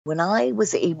When I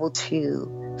was able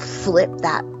to flip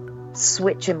that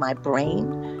switch in my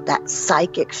brain, that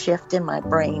psychic shift in my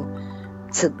brain,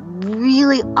 to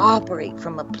really operate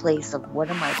from a place of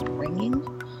what am I bringing,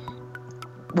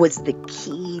 was the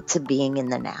key to being in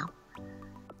the now.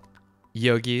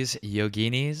 Yogis,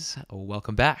 yoginis,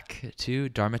 welcome back to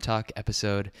Dharma Talk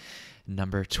episode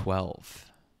number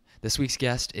 12. This week's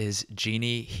guest is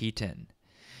Jeanne Heaton.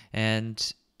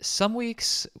 And some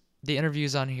weeks the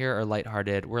interviews on here are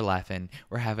lighthearted, we're laughing,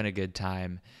 we're having a good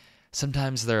time.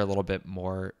 Sometimes they're a little bit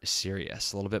more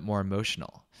serious, a little bit more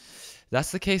emotional.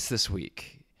 That's the case this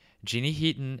week. Jeanne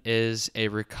Heaton is a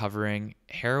recovering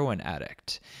heroin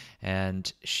addict,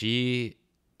 and she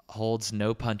holds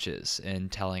no punches in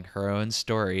telling her own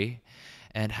story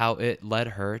and how it led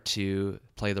her to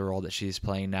play the role that she's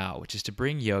playing now, which is to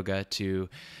bring yoga to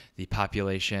the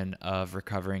population of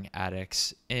recovering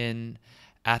addicts in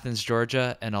Athens,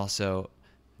 Georgia, and also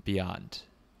beyond.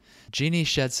 Jeanne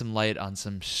shed some light on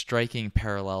some striking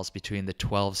parallels between the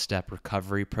 12-step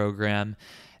recovery program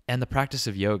and the practice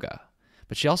of yoga.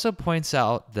 But she also points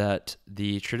out that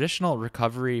the traditional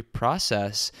recovery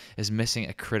process is missing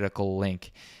a critical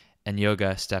link, and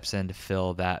yoga steps in to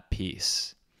fill that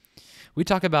piece. We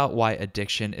talk about why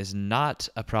addiction is not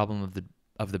a problem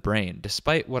of the brain,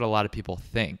 despite what a lot of people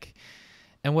think,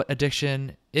 and what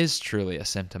addiction is truly a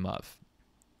symptom of.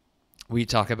 We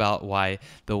talk about why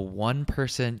the one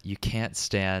person you can't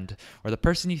stand, or the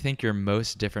person you think you're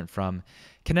most different from,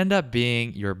 can end up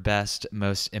being your best,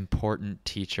 most important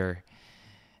teacher.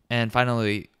 And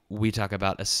finally, we talk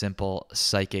about a simple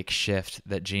psychic shift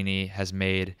that Jeanne has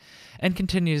made and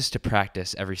continues to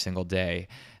practice every single day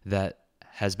that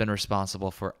has been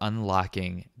responsible for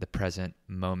unlocking the present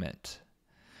moment.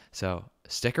 So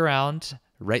stick around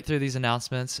right through these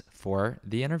announcements for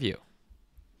the interview.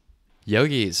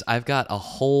 Yogis, I've got a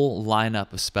whole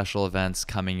lineup of special events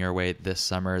coming your way this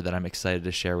summer that I'm excited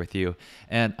to share with you,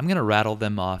 and I'm going to rattle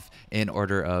them off in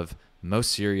order of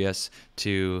most serious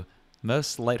to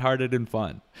most lighthearted and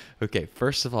fun. Okay,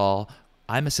 first of all,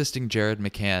 I'm assisting Jared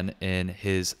McCann in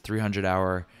his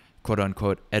 300-hour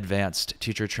quote-unquote advanced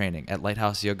teacher training at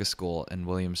Lighthouse Yoga School in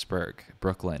Williamsburg,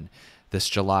 Brooklyn, this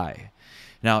July.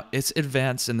 Now, it's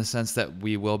advanced in the sense that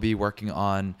we will be working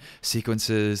on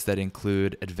sequences that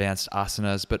include advanced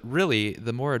asanas, but really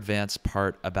the more advanced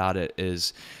part about it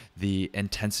is the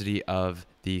intensity of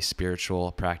the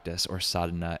spiritual practice or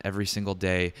sadhana. Every single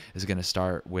day is going to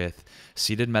start with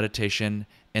seated meditation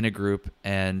in a group,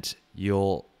 and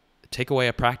you'll take away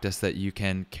a practice that you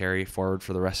can carry forward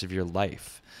for the rest of your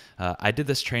life. I did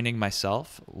this training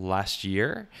myself last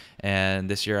year, and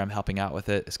this year I'm helping out with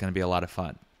it. It's going to be a lot of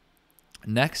fun.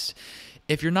 Next,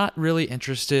 if you're not really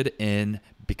interested in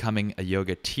becoming a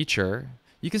yoga teacher,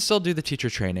 you can still do the teacher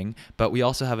training, but we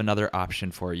also have another option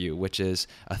for you, which is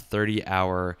a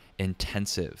 30-hour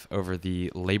intensive over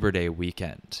the Labor Day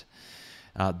weekend.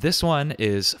 This one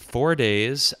is 4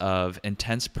 days of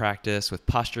intense practice with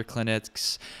posture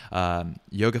clinics,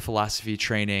 yoga philosophy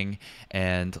training,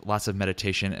 and lots of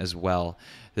meditation as well.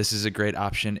 This is a great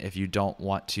option if you don't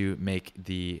want to make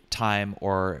the time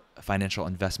or financial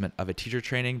investment of a teacher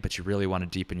training, but you really want to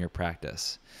deepen your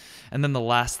practice. And then the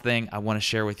last thing I want to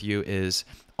share with you is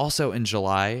also in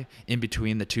July, in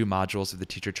between the two modules of the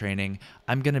teacher training,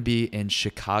 I'm going to be in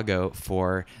Chicago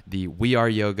for the We Are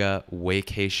Yoga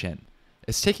Vacation.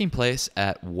 It's taking place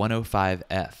at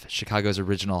 105F, Chicago's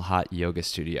original hot yoga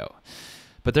studio.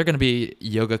 But there are going to be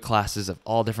yoga classes of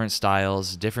all different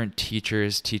styles, different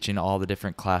teachers teaching all the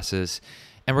different classes,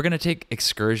 and we're going to take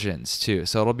excursions too,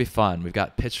 so it'll be fun. We've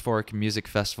got Pitchfork Music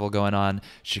Festival going on,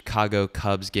 Chicago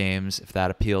Cubs games, if that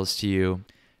appeals to you.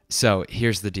 So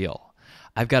here's the deal.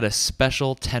 I've got a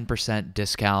special 10%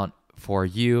 discount for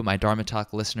you, my Dharma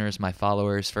Talk listeners, my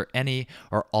followers, for any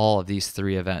or all of these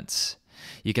three events.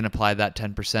 You can apply that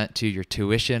 10% to your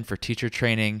tuition for teacher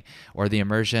training or the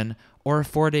immersion, or a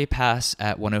 4-day pass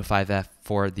at 105F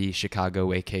for the Chicago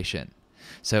vacation.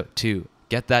 So to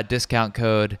get that discount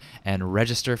code and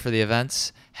register for the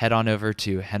events, head on over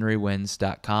to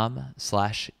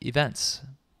henrywins.com/events.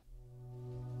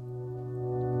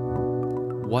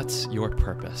 What's your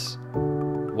purpose?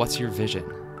 What's your vision?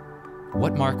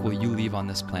 What mark will you leave on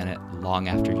this planet long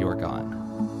after you're gone?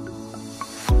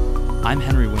 I'm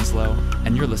Henry Winslow,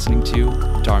 and you're listening to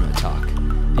Dharma Talk,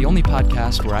 the only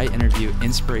podcast where I interview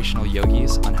inspirational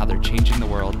yogis on how they're changing the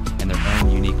world in their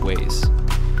own unique ways.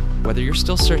 Whether you're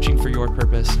still searching for your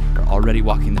purpose or already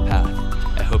walking the path,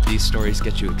 I hope these stories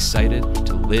get you excited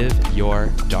to live your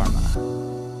Dharma.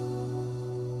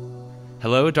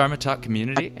 Hello, Dharma Talk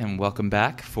community, and welcome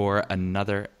back for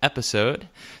another episode.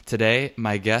 Today,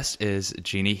 my guest is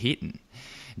Jeanne Heaton.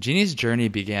 Jeanne's journey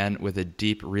began with a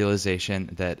deep realization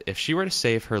that if she were to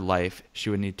save her life, she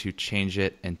would need to change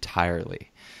it entirely.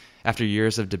 After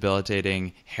years of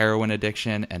debilitating heroin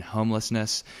addiction and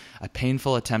homelessness, a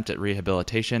painful attempt at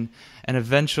rehabilitation, and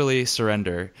eventually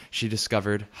surrender, she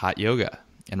discovered hot yoga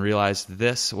and realized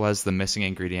this was the missing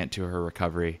ingredient to her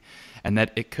recovery, and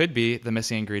that it could be the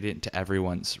missing ingredient to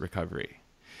everyone's recovery.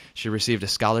 She received a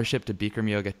scholarship to Bikram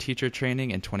Yoga Teacher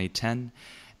Training in 2010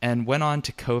 and went on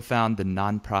to co-found the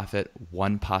nonprofit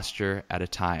One Posture at a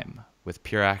Time with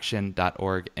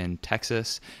pureaction.org in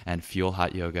Texas and Fuel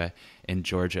Hot Yoga in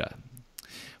Georgia.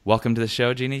 Welcome to the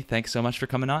show, Jeanne. Thanks so much for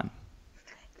coming on.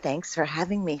 Thanks for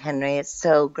having me, Henry. It's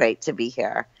so great to be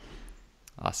here.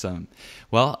 Awesome.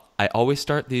 Well, I always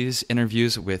start these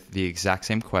interviews with the exact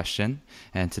same question,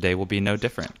 and today will be no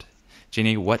different.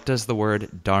 Jeanne, what does the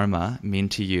word Dharma mean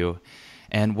to you,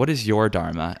 and what is your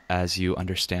Dharma as you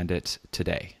understand it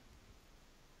today?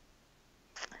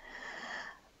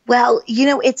 Well,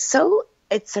 it's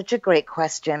such a great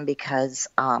question because,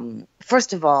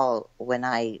 first of all, when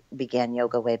I began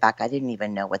yoga way back, I didn't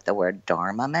even know what the word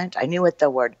Dharma meant. I knew what the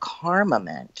word karma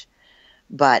meant,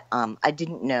 but I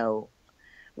didn't know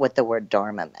what the word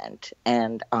Dharma meant.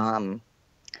 And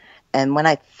when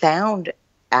I found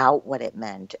out what it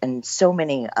meant, and so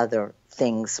many other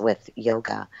things with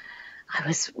yoga, I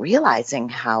was realizing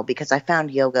how, because I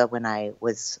found yoga when I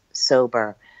was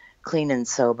sober, clean and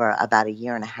sober, about a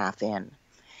year and a half in.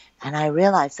 And I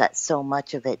realized that so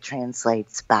much of it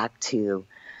translates back to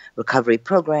recovery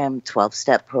program,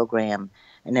 12-step program,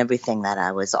 and everything that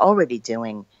I was already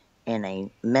doing in a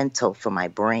mental for my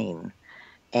brain.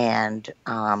 And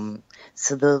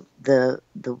so the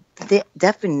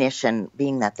definition,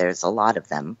 being that there's a lot of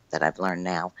them that I've learned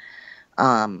now,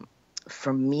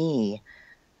 for me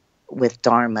with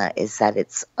Dharma is that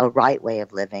it's a right way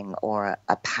of living or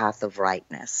a path of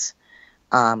rightness,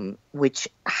 which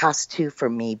has to, for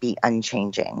me, be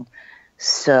unchanging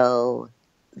so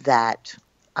that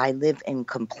I live in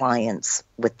compliance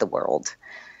with the world.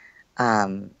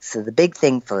 So the big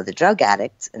thing for the drug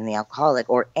addict and the alcoholic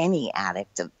or any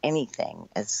addict of anything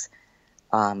is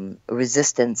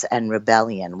resistance and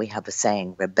rebellion. We have a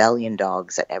saying, rebellion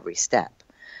dogs at every step.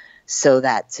 So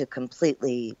that to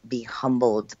completely be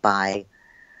humbled by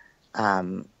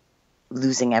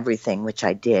losing everything, which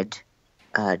I did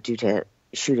due to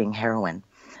shooting heroin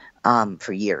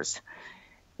for years.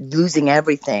 Losing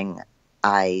everything,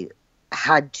 I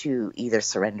had to either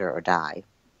surrender or die.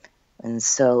 And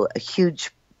so a huge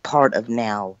part of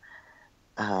now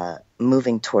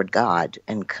moving toward God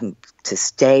and to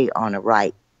stay on a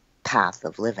right path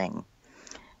of living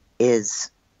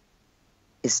is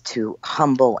to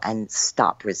humble and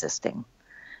stop resisting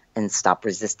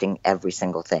every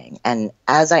single thing. And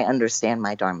as I understand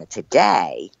my Dharma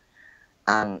today,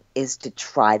 is to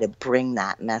try to bring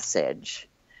that message,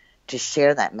 to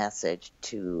share that message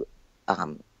to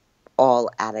all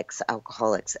addicts,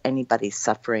 alcoholics, anybody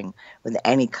suffering with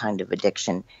any kind of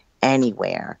addiction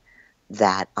anywhere,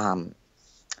 that,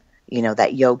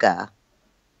 that yoga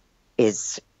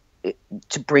is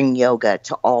to bring yoga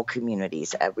to all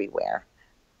communities everywhere.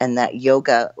 And that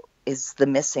yoga is the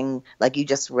missing, like you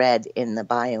just read in the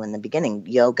bio in the beginning,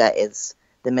 yoga is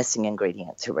the missing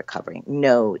ingredient to recovery.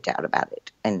 No doubt about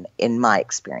it. And in my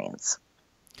experience.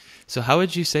 So how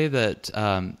would you say that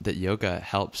that yoga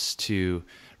helps to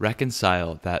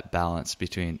reconcile that balance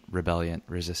between rebellion,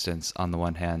 resistance on the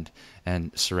one hand,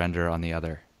 and surrender on the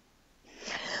other?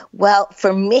 Well,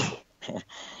 for me,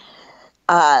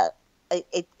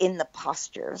 in the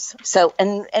postures. So,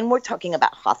 and we're talking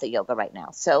about hatha yoga right now.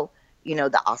 So,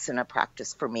 the asana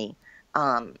practice for me.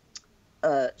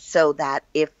 So that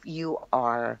if you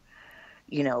are,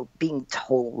 being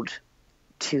told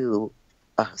to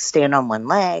stand on one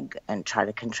leg and try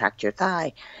to contract your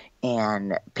thigh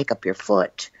and pick up your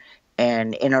foot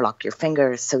and interlock your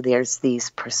fingers. So there's these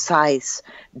precise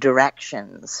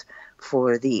directions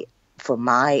for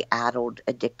my addled,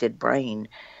 addicted brain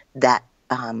that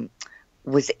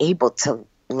was able to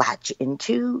latch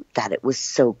into, that it was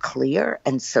so clear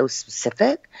and so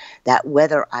specific that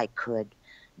whether I could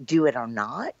do it or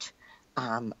not,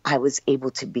 I was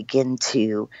able to begin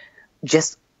to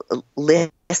just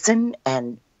listen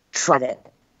and try to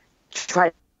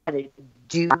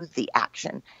do the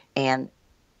action. And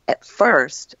at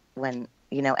first, when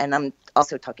and I'm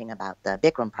also talking about the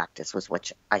Bikram practice, was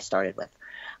which I started with.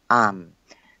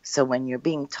 So when you're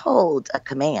being told a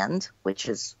command, which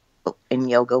is in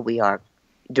yoga we are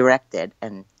directed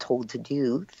and told to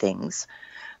do things.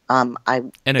 In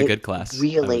a good class,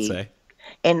 really, I would say.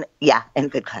 In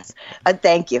good class.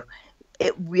 Thank you.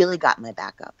 It really got my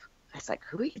back up. realized, like,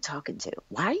 who are you talking to?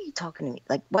 Why are you talking to me?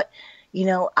 Like, what?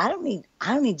 I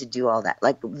don't need to do all that.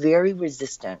 Like, very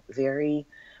resistant, very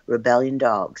rebellion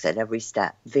dogs at every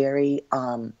step. Very,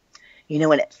 and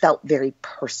it felt very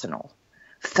personal.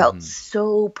 Felt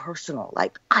so personal.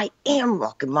 Like, I am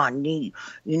rocking my knee.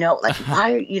 Like,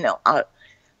 why are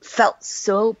felt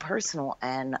so personal,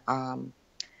 and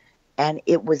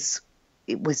it was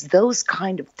those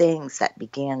kind of things that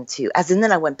began to, and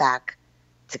then I went back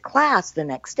to class the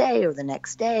next day, or the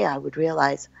next day, I would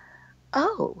realize,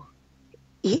 oh,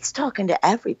 he's talking to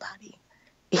everybody.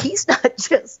 He's not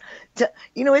just,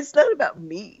 it's not about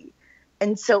me.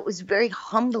 And so it was very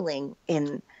humbling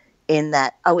in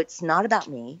that, oh, it's not about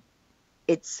me.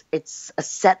 It's a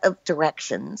set of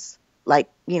directions, like,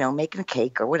 making a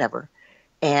cake or whatever.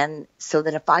 And so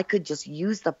that if I could just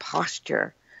use the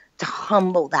posture to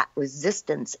humble that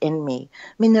resistance in me.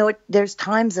 I mean, there's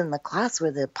times in the class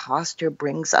where the posture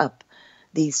brings up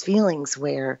these feelings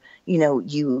where,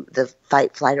 the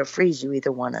fight, flight, or freeze, you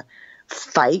either want to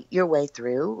fight your way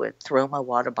through or throw my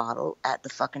water bottle at the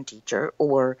fucking teacher,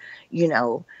 or,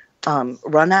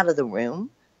 run out of the room,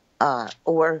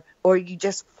 or you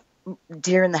just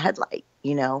deer in the headlight,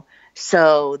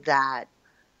 so that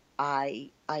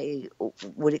I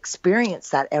would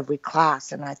experience that every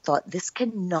class. And I thought, this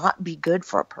cannot be good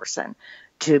for a person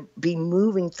to be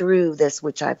moving through this,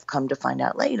 which I've come to find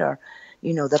out later,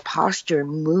 the posture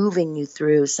moving you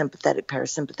through sympathetic,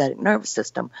 parasympathetic nervous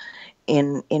system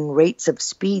in rates of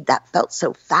speed that felt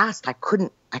so fast. I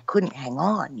couldn't hang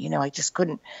on, I just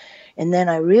couldn't. And then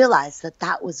I realized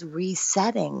that was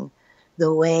resetting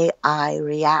the way I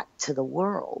react to the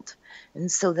world.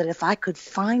 And so that if I could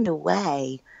find a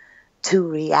way to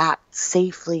react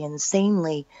safely and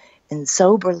sanely and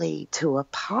soberly to a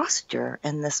posture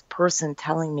and this person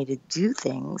telling me to do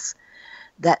things,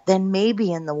 that then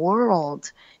maybe in the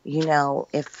world,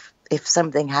 if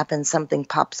something happens, something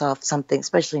pops off, something,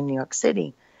 especially in New York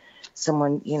City,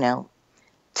 someone,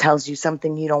 tells you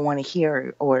something you don't want to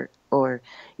hear, or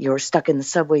you're stuck in the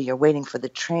subway, you're waiting for the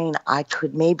train, I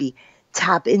could maybe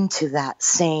tap into that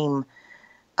same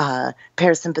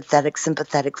parasympathetic,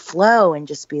 sympathetic flow and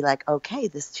just be like, okay,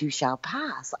 this too shall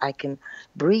pass. I can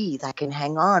breathe. I can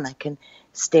hang on. I can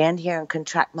stand here and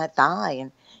contract my thigh,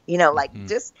 and,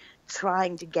 just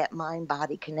trying to get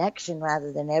mind-body connection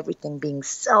rather than everything being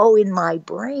so in my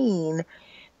brain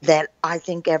that I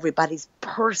think everybody's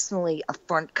personally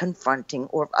confronting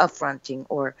or affronting,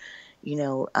 or,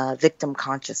 victim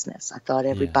consciousness. I thought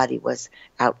everybody was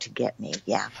out to get me.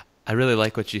 Yeah. I really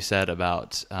like what you said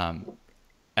about,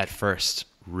 at first,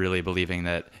 really believing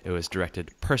that it was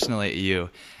directed personally at you,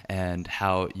 and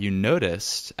how you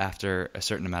noticed after a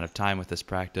certain amount of time with this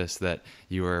practice that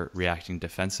you were reacting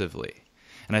defensively.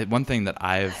 And one thing that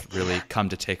I've really come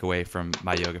to take away from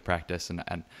my yoga practice,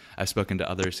 and I've spoken to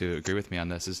others who agree with me on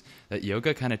this, is that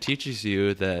yoga kind of teaches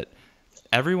you that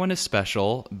everyone is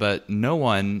special, but no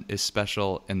one is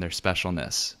special in their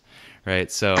specialness,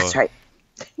 right? So that's right.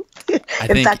 I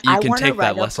think you can take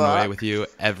that lesson away with you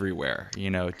everywhere.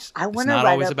 It's not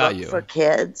always about you. For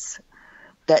kids,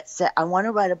 I want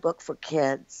to write a book for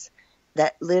kids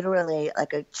that literally,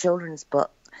 like a children's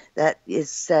book, that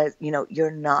says,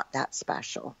 you're not that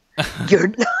special. You're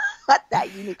not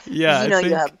that unique. Yeah,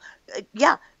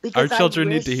 because our children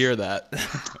need to hear that.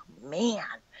 Man,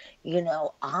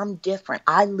 I'm different.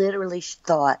 I literally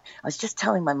thought, I was just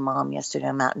telling my mom yesterday,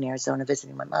 I'm out in Arizona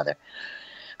visiting my mother,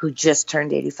 who just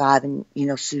turned 85, and,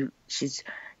 she's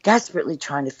desperately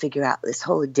trying to figure out this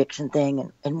whole addiction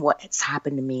thing and what has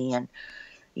happened to me, and,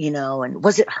 and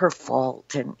was it her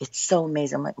fault? And it's so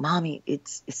amazing. I'm like, Mommy,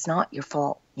 it's not your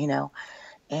fault,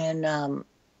 and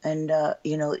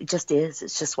it just is.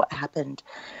 It's just what happened.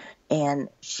 And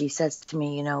she says to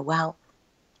me, well,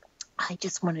 I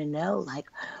just want to know, like,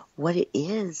 what it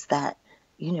is that,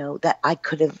 that I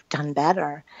could have done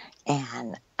better.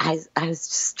 And I was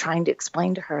just trying to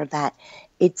explain to her that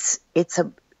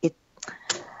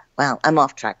well, I'm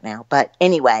off track now, but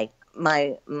anyway,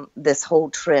 this whole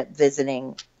trip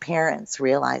visiting parents,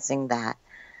 realizing that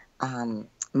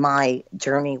my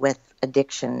journey with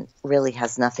addiction really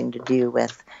has nothing to do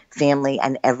with family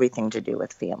and everything to do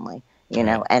with family,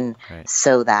 and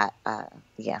so that,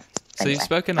 yeah. So anyway, you've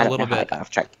spoken a little bit. I got off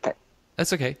track, but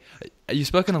that's okay. You've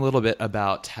spoken a little bit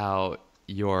about how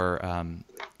your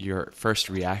first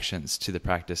reactions to the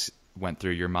practice went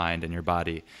through your mind and your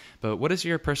body, but what does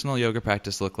your personal yoga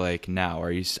practice look like now?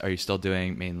 Are you still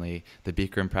doing mainly the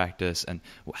Bikram practice, and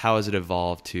how has it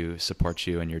evolved to support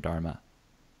you in your dharma?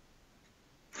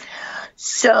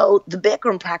 So the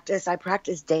Bikram practice, I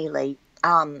practice daily,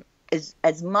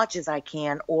 as much as I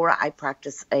can, or I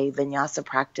practice a vinyasa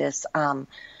practice.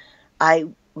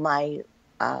 my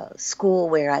school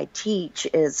where I teach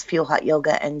is Feel Hot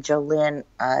Yoga, and Jolynn,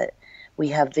 we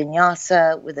have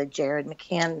Vinyasa with a Jared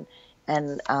McCann,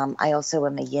 and I also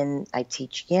am a Yin. I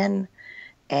teach Yin,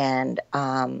 and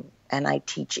I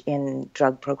teach in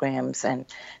drug programs, and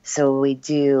so we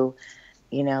do,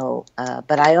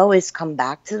 but I always come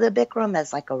back to the Bikram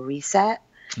as like a reset.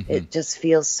 Mm-hmm. It just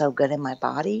feels so good in my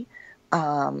body.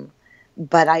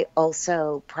 But I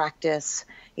also practice,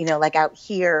 like out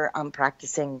here, I'm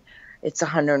practicing. It's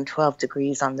 112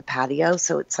 degrees on the patio,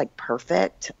 so it's like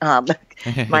perfect. Yeah.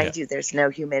 Mind you, there's no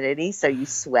humidity, so you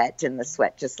sweat, and the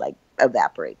sweat just like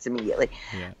evaporates immediately.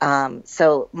 Yeah.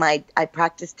 So I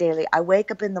practice daily. I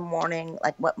wake up in the morning.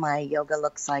 Like what my yoga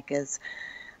looks like is,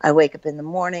 I wake up in the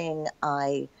morning.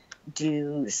 I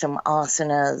do some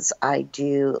asanas. I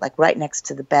do like right next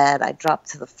to the bed. I drop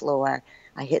to the floor.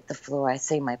 I hit the floor. I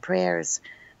say my prayers.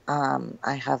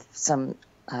 I have some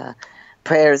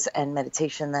prayers and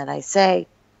meditation that I say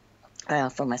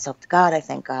for myself to God. I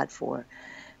thank God for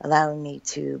allowing me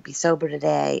to be sober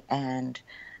today. And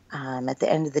at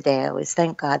the end of the day, I always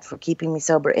thank God for keeping me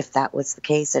sober, if that was the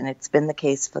case. And it's been the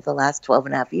case for the last 12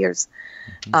 and a half years.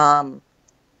 Mm-hmm.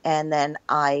 And then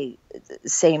I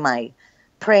say my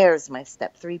prayers, my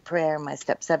step 3 prayer, my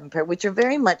step 7 prayer, which are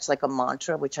very much like a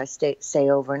mantra, which I say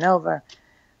over and over.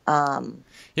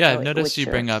 Yeah, I've noticed you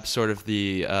bring up sort of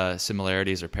the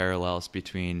similarities or parallels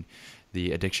between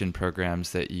the addiction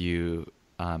programs that you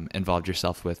involved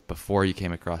yourself with before you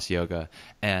came across yoga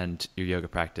and your yoga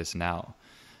practice now.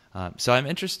 So I'm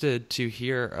interested to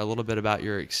hear a little bit about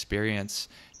your experience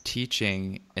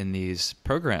teaching in these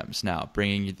programs now,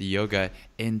 bringing the yoga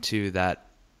into that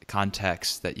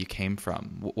context that you came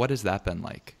from. What has that been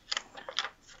like?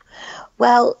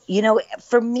 Well,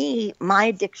 for me, my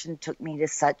addiction took me to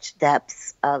such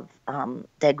depths of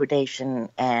degradation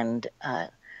and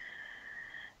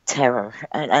terror.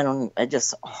 I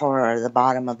just horror, the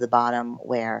bottom of the bottom,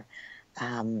 where,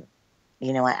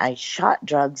 I shot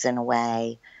drugs in a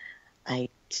way. I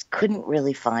just couldn't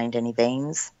really find any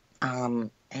veins.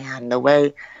 And the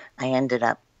way I ended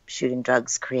up shooting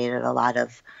drugs created a lot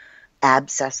of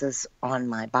abscesses on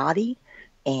my body.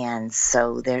 And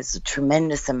so there's a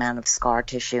tremendous amount of scar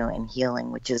tissue and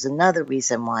healing, which is another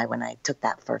reason why when I took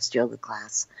that first yoga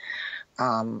class,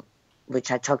 which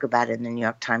I talk about in the New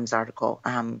York Times article,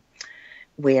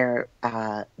 where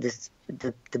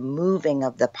the moving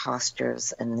of the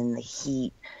postures and then the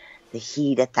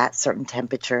heat at that certain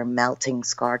temperature, melting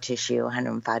scar tissue,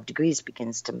 105 degrees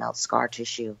begins to melt scar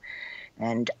tissue.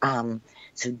 And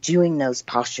so doing those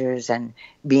postures and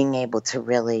being able to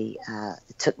really,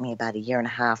 it took me about 1.5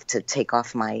 years to take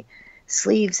off my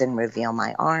sleeves and reveal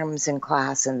my arms in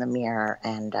class in the mirror.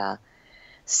 And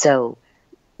so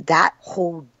that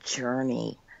whole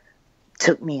journey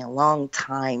took me a long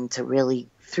time to really,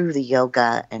 through the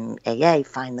yoga and AA,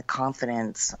 find the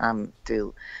confidence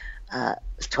through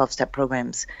 12-step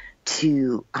programs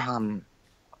to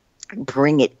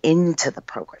bring it into the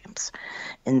programs.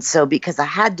 And so because I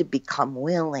had to become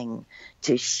willing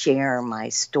to share my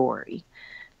story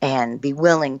and be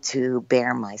willing to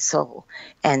bare my soul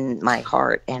and my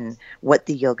heart and what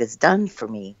the yoga's done for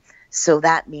me. So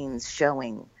that means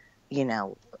showing,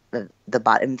 the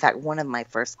body. In fact, one of my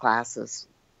first classes,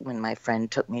 when my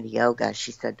friend took me to yoga,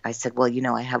 I said, well,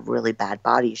 I have really bad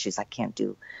body issues. I can't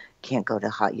go to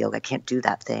hot yoga. I can't do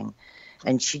that thing.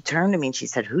 And she turned to me and she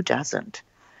said, who doesn't?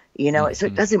 So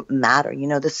it doesn't matter.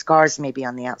 The scars may be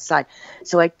on the outside.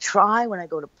 So I try when I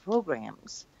go to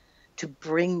programs to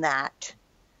bring that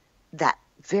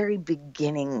very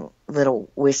beginning little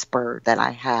whisper that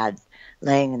I had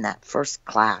laying in that first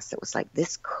class. It was like,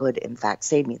 this could in fact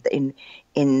save me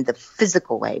in the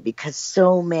physical way, because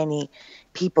so many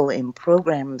people in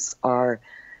programs are,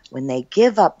 when they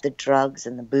give up the drugs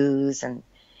and the booze, and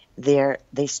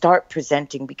they start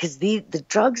presenting, because the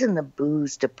drugs and the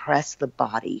booze depress the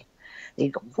body.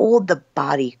 They hold the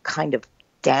body kind of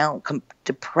down,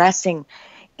 depressing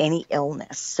any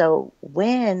illness. So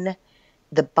when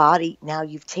the body, now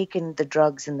you've taken the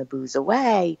drugs and the booze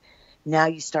away, now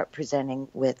you start presenting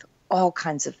with all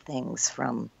kinds of things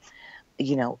from,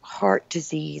 heart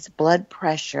disease, blood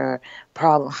pressure,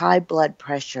 high blood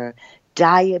pressure,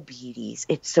 diabetes.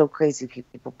 It's so crazy.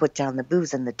 People put down the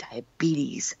booze and the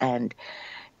diabetes and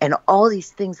all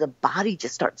these things. The body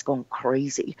just starts going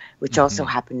crazy, which also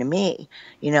happened to me.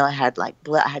 I had I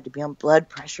had to be on blood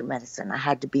pressure medicine. I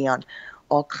had to be on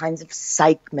all kinds of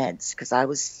psych meds because I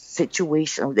was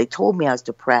situational. They told me I was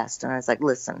depressed, and I was like,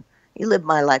 listen, you live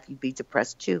my life, you'd be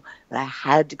depressed too. But I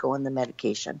had to go on the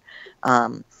medication.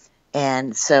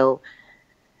 And so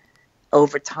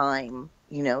over time,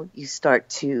 you start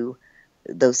to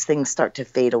those things start to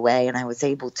fade away, and I was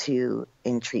able to,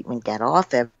 in treatment, get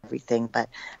off everything. But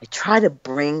I try to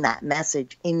bring that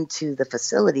message into the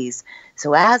facilities.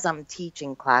 So as I'm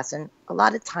teaching class, and a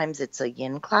lot of times it's a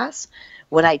yin class,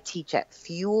 what I teach at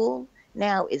Fuel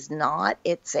now is not,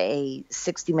 it's a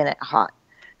 60-minute hot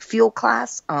fuel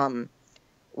class,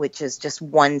 which is just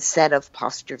one set of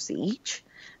postures each.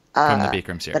 From the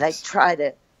Bikram series. But I try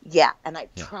to,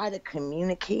 try to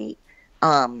communicate,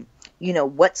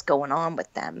 what's going on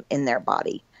with them in their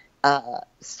body,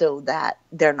 so that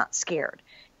they're not scared.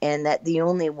 And that the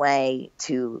only way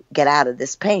to get out of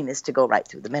this pain is to go right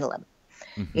through the middle of it.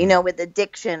 Mm-hmm. With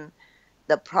addiction,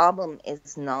 the problem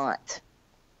is not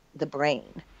the brain.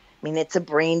 I mean, it's a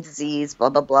brain disease, blah,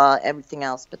 blah, blah, everything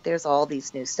else. But there's all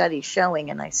these new studies showing,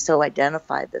 and I so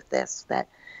identified with this, that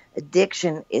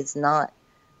addiction is not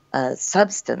a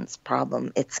substance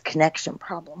problem. It's a connection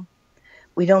problem.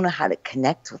 We don't know how to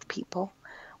connect with people.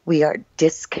 We are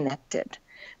disconnected.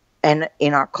 And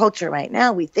in our culture right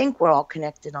now, we think we're all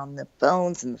connected on the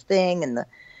phones and the thing and the,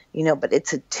 but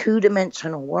it's a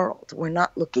two-dimensional world. We're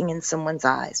not looking in someone's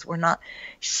eyes. We're not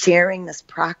sharing this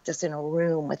practice in a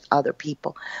room with other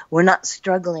people. We're not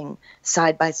struggling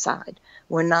side by side.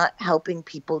 We're not helping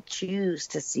people choose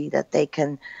to see that they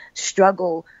can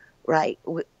struggle, right,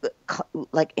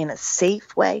 like in a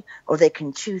safe way, or they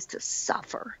can choose to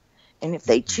suffer. And if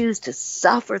they choose to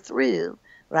suffer through,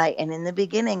 right, and in the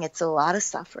beginning it's a lot of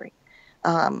suffering,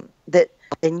 that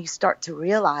then you start to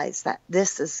realize that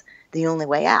this is the only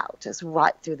way out. It's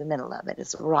right through the middle of it.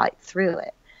 It's right through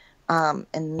it.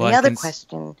 And the other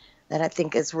question that I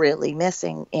think is really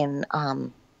missing in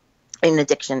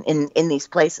addiction in these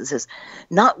places is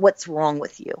not what's wrong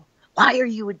with you. Why are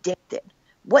you addicted?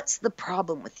 What's the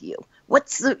problem with you?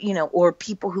 What's the, or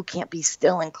people who can't be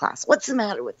still in class. What's the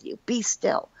matter with you? Be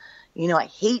still. I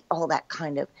hate all that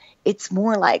kind of, it's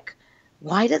more like,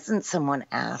 why doesn't someone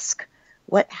ask,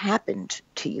 what happened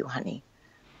to you, honey?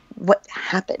 What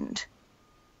happened?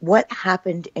 What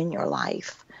happened in your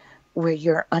life where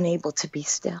you're unable to be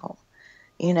still?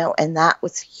 And that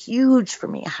was huge for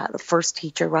me. I had a first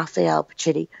teacher, Raphael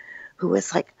Pacitti, who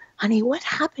was like, honey, what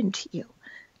happened to you?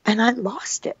 And I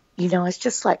lost it. It's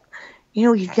just like,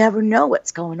 you never know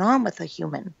what's going on with a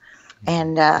human.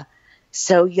 And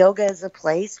so yoga is a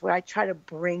place where I try to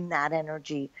bring that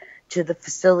energy to the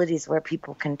facilities where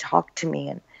people can talk to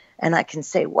me and I can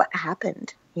say, what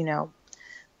happened,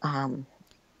 Well,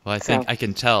 I think I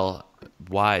can tell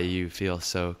why you feel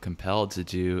so compelled to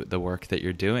do the work that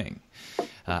you're doing.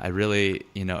 I really,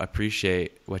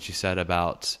 appreciate what you said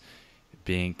about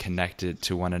being connected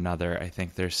to one another. I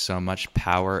think there's so much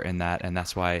power in that. And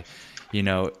that's why,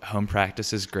 home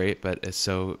practice is great, but it's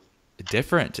so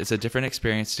different. It's a different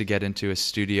experience to get into a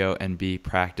studio and be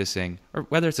practicing, or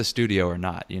whether it's a studio or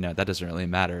not, that doesn't really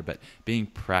matter, but being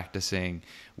practicing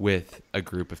with a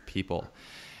group of people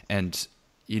and,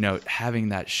 having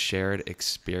that shared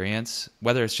experience,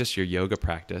 whether it's just your yoga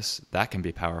practice, that can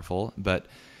be powerful, but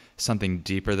something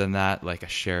deeper than that, like a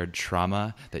shared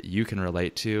trauma that you can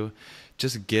relate to,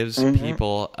 just gives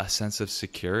people a sense of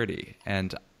security.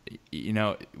 And,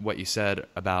 what you said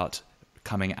about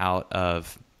coming out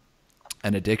of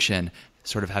an addiction,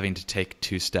 sort of having to take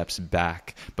 2 steps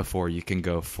back before you can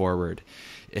go forward.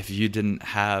 If you didn't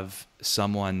have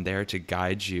someone there to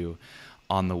guide you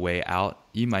on the way out,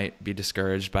 you might be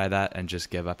discouraged by that and just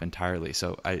give up entirely.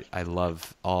 So I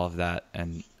love all of that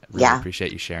and really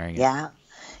appreciate you sharing it.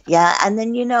 Yeah. And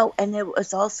then, and it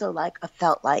was also like, I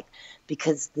felt like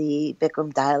because the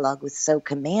Bikram dialogue was so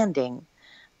commanding,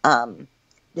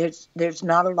 there's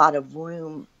not a lot of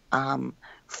room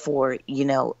for,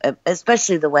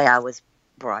 especially the way I was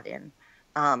brought in,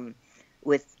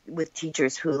 with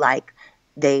teachers who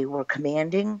they were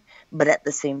commanding, but at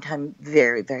the same time,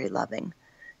 very, very loving.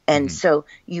 And so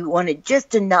you wanted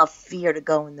just enough fear to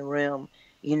go in the room,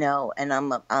 and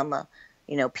I'm a,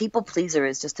 people pleaser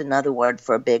is just another word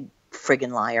for a big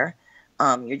friggin' liar.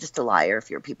 You're just a liar if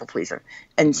you're a people pleaser.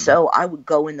 And so I would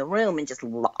go in the room and just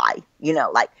lie,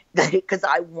 because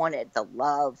I wanted the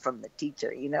love from the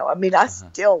teacher, I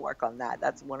still work on that.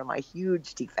 That's one of my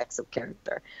huge defects of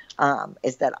character,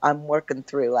 is that I'm working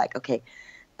through okay,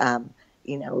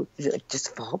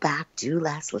 just fall back, do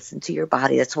less, listen to your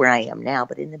body. That's where I am now.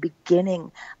 But in the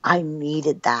beginning, I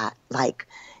needed that,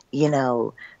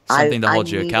 something to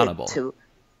hold you accountable.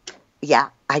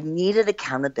 I needed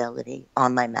accountability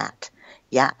on my mat.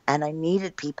 Yeah. And I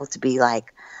needed people to be a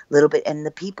little bit, and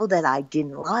the people that I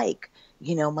didn't like,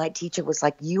 my teacher was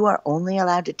like, you are only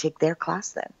allowed to take their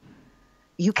class then.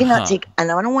 You cannot take,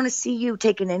 and I don't want to see you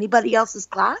taking anybody else's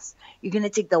class. You're going to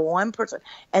take the one person.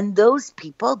 And those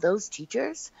people, those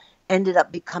teachers, ended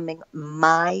up becoming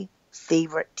my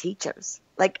favorite teachers,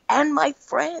 like, and my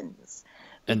friends,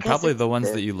 And because probably it's the ones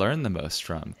that the, you learn the most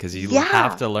from, because you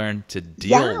have yeah, to learn to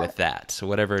deal yeah, with that. So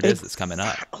whatever it is that's coming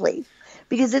up. exactly.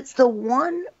 Because it's the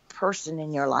one person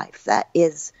in your life that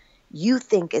is, you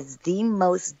think is the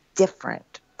most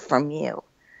different from you,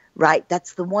 right?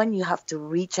 That's the one you have to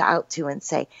reach out to and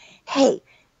say, hey,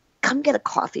 come get a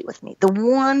coffee with me. The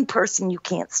one person you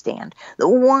can't stand, the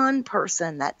one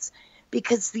person that's,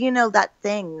 because that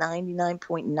thing,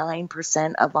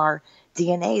 99.9% of our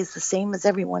DNA is the same as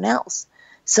everyone else.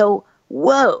 So,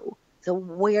 whoa. So,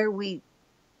 where we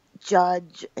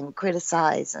judge and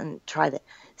criticize and try to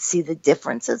see the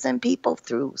differences in people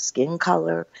through skin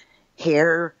color,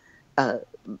 hair, uh,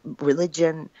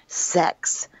 religion,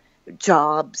 sex,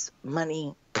 jobs,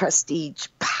 money, prestige,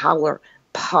 power,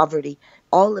 poverty,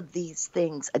 all of these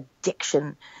things,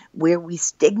 addiction, where we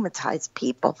stigmatize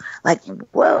people. Like,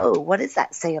 whoa, what does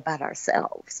that say about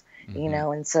ourselves?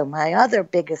 Mm-hmm. And so my other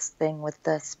biggest thing with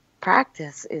this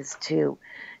practice is to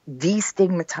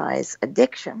destigmatize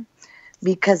addiction.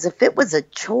 Because if it was a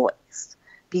choice,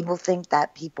 people think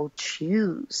that people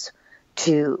choose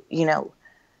to,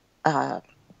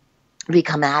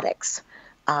 become addicts.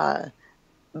 Uh,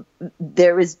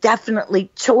 there is definitely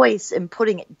choice in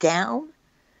putting it down,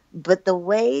 but the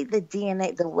way the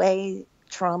DNA, the way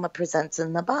trauma presents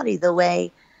in the body, the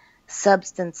way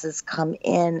substances come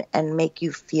in and make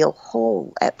you feel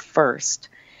whole at first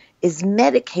is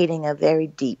medicating a very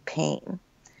deep pain.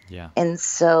 Yeah. And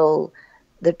so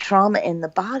the trauma in the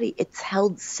body, it's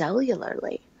held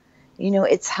cellularly,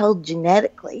 it's held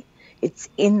genetically, it's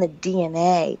in the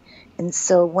DNA. And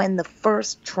so when the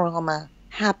first trauma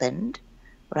happened,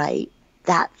 right,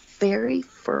 that very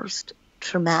first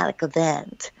traumatic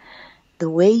event, the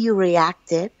way you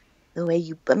reacted,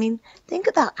 think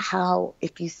about how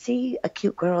if you see a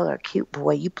cute girl or a cute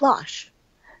boy, you blush.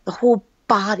 The whole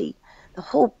body, the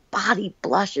whole body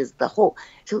blushes,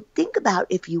 so think about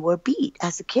if you were beat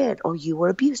as a kid, or you were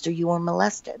abused, or you were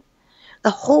molested.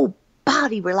 The whole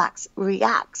body reacts,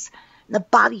 and the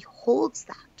body holds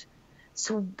that.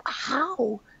 So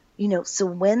so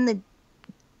when the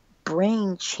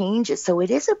brain changes, so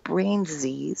it is a brain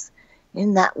disease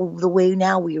in that the way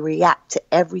now we react to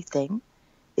everything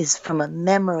is from a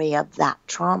memory of that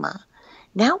trauma.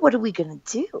 Now what are we going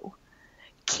to do?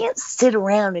 Can't sit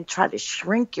around and try to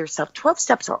shrink yourself. 12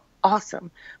 steps are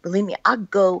awesome. Believe me, I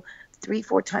go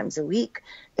 3-4 times a week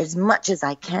as much as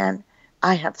I can.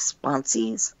 I have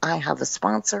sponsees. I have a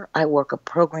sponsor. I work a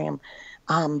program.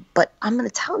 But I'm going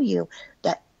to tell you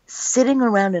that sitting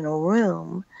around in a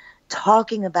room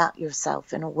talking about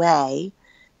yourself in a way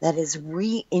that is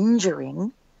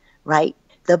re-injuring, right?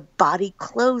 The body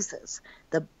closes.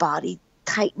 The body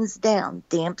tightens down,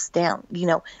 damps down,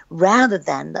 rather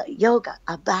than the yoga,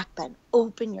 a back bend,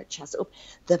 open your chest, open.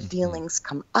 The feelings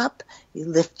come up, you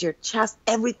lift your chest,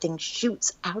 everything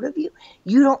shoots out of you.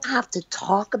 You don't have to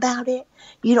talk about it.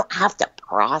 You don't have to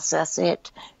process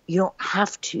it. You don't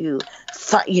have to,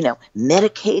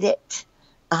 medicate it.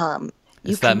 You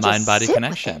It's that can just mind-body sit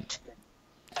connection. with it.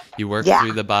 You work Yeah.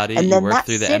 through the body, And you then work that's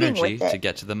through the sitting energy with it. to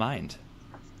get to the mind.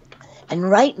 And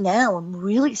right now, I'm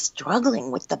really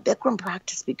struggling with the Bikram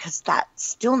practice because that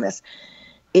stillness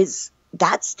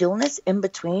in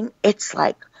between. It's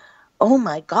like, oh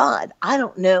my God, I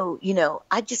don't know.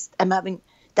 I just am having,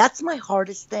 that's my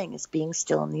hardest thing, is being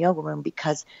still in the yoga room,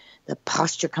 because the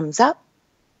posture comes up,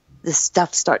 the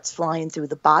stuff starts flying through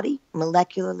the body,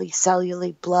 molecularly,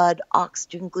 cellularly, blood,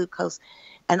 oxygen, glucose.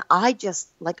 And I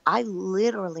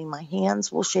literally, my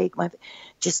hands will shake,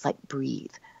 just like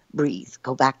breathe,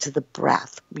 go back to the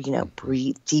breath,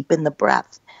 breathe, deepen the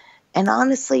breath. And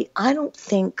honestly, I don't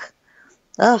think,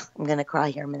 I'm going to cry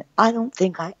here a minute. I don't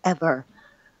think I ever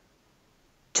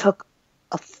took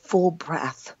a full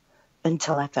breath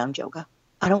until I found yoga.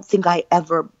 I don't think I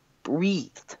ever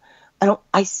breathed.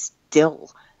 I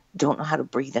still don't know how to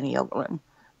breathe in a yoga room.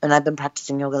 And I've been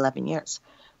practicing yoga 11 years.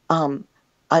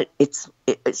 It's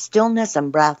stillness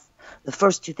and breath. The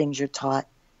first two things you're taught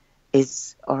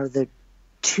are the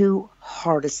two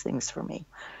hardest things for me.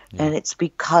 Yeah. And it's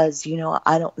because,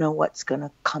 I don't know what's going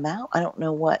to come out. I don't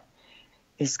know what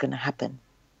is going to happen.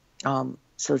 So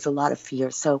there's a lot of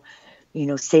fear. So,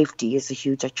 safety is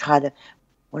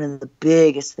one of the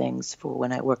biggest things for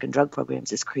when I work in drug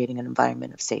programs is creating an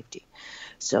environment of safety.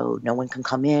 So no one can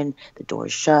come in, the door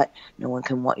is shut, no one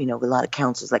can a lot of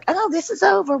counselors like, oh, this is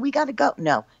over, we got to go.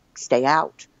 No, stay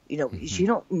out, because you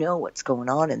don't know what's going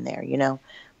on in there,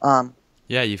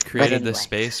 Yeah, you've But created this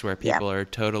anyway, space where yeah. people are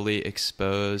totally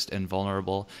exposed and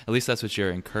vulnerable. At least that's what you're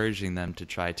encouraging them to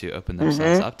try to open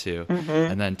themselves Mm-hmm. up to. Mm-hmm.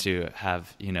 And then to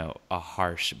have, a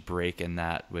harsh break in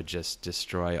that would just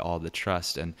destroy all the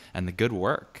trust and the good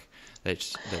work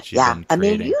that you've Yeah. been I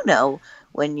mean, creating.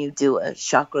 when you do a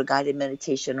chakra guided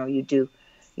meditation, or you do,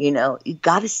 you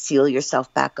got to seal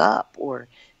yourself back up, or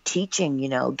teaching,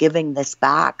 giving this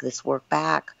work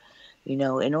back, in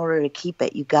order to keep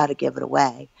it, you got to give it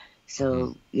away. Hmm.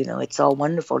 So, it's all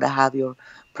wonderful to have your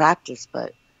practice,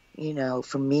 but,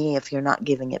 for me, if you're not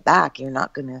giving it back, you're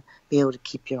not going to be able to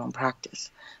keep your own practice.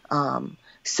 And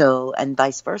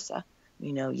vice versa,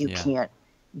 you Yeah. can't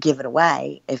give it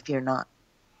away if you're not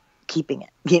keeping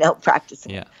it,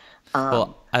 practicing it. Yeah.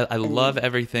 Well, I love And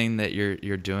everything that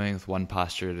you're doing with one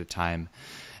posture at a time.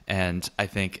 And I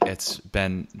think it's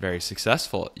been very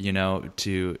successful,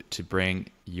 to bring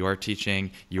your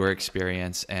teaching, your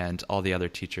experience, and all the other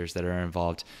teachers that are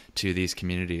involved to these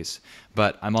communities.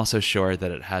 But I'm also sure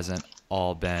that it hasn't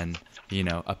all been,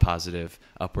 a positive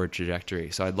upward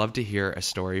trajectory. So I'd love to hear a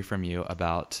story from you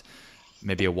about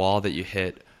maybe a wall that you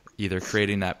hit, either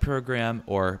creating that program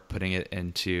or putting it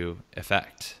into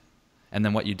effect, and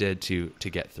then what you did to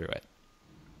get through it.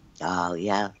 oh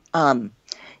yeah,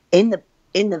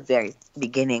 in the very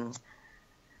beginning,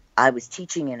 I was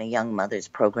teaching in a young mother's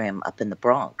program up in the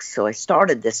Bronx. So I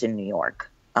started this in New York,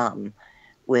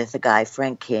 with a guy,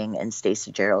 Frank King, and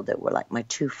Stacey Gerald, that were like my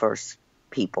two first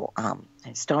people.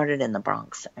 I started in the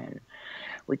Bronx, and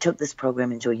we took this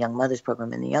program into a young mother's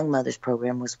program. And the young mother's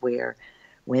program was where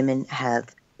women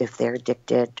have, if they're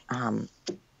addicted,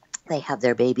 they have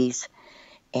their babies,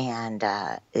 and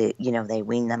they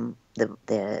wean them.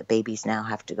 The babies now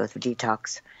have to go through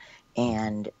detox,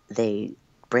 and they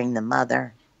bring the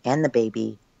mother and the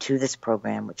baby to this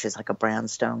program, which is like a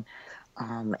brownstone,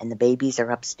 and the babies are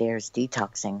upstairs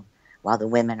detoxing while the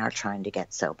women are trying to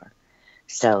get sober.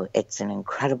 So it's an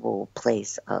incredible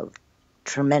place of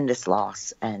tremendous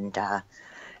loss and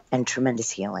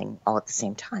tremendous healing all at the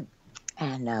same time.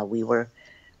 And we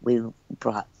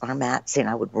brought our mats in.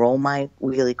 I would roll my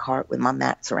wheelie cart with my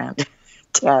mats around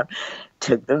town,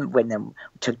 took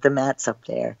the mats up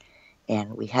there,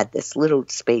 and we had this little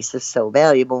space that's so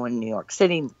valuable in New York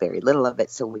City, very little of it.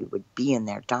 So we would be in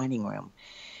their dining room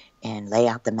and lay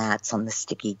out the mats on the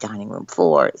sticky dining room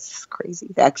floor. It's just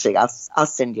crazy. Actually, I'll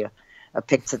send you a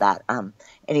picture of that.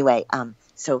 Anyway,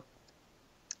 so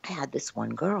I had this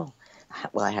one girl.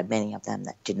 Well, I had many of them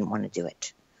that didn't want to do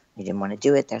it. They didn't want to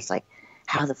do it. There's like,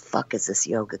 how the fuck is this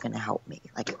yoga going to help me?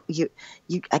 Like,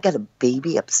 I got a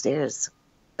baby upstairs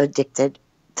addicted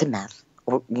to meth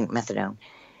or methadone.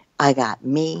 I got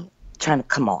me trying to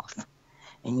come off,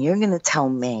 and you're going to tell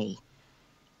me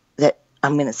that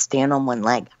I'm going to stand on one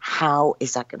leg. How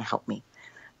is that going to help me?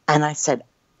 And I said,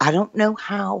 I don't know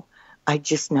how. I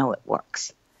just know it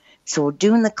works. So we're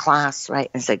doing the class, right?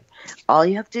 And it's like, all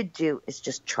you have to do is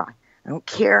just try. I don't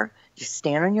care. Just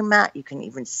stand on your mat. You can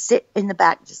even sit in the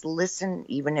back. Just listen,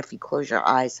 even if you close your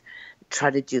eyes.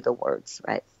 Try to do the words,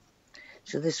 right?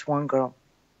 So this one girl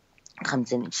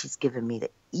comes in, and she's giving me the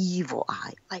evil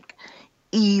eye, like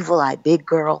evil eye, big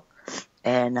girl.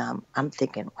 And I'm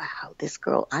thinking, wow, this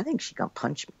girl, I think she's going to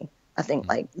punch me. I think,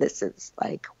 like, this is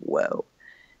like, whoa.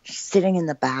 She's sitting in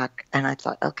the back, and I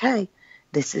thought, okay,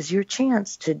 this is your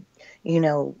chance to,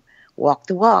 walk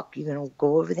the walk. You're going to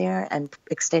go over there and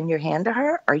extend your hand to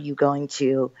her? Are you going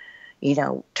to,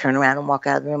 turn around and walk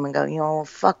out of the room and go,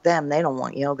 fuck them. They don't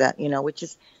want yoga, which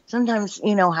is sometimes,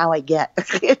 how I get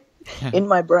in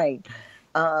my brain.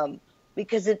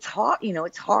 Because it's hard,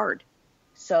 it's hard.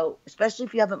 So, especially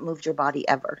if you haven't moved your body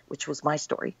ever, which was my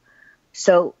story.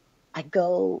 So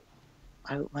I'm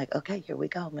like, okay, here we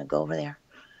go. I'm going to go over there.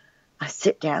 I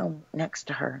sit down next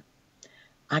to her.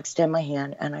 I extend my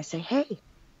hand and I say, hey,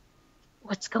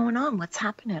 what's going on? What's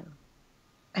happening?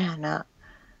 And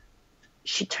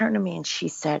she turned to me and she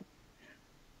said,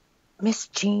 Miss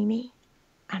Jeannie.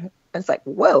 And I was like,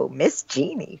 whoa, Miss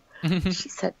Jeannie. She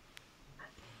said,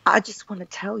 I just want to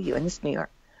tell you, in this New York,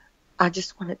 I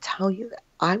just want to tell you that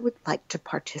I would like to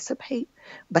participate,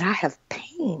 but I have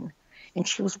pain. And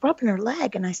she was rubbing her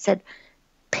leg, and I said,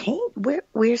 pain?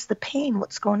 Where's the pain?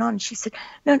 What's going on? And she said,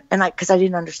 no, because I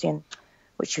didn't understand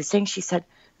what she was saying. She said,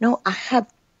 no, I have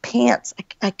pants.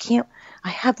 I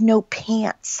have no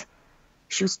pants.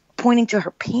 She was pointing to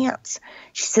her pants.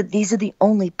 She said, these are the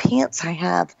only pants I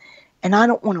have, and I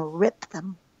don't want to rip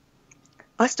them.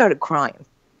 I started crying.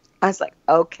 I was like,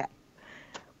 okay,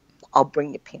 I'll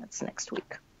bring you pants next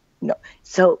week. No.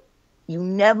 So you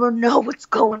never know what's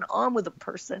going on with a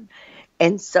person.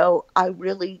 And so I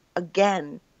really,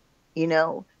 again,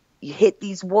 you hit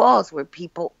these walls where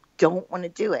people don't want to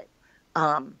do it.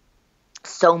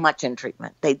 So much in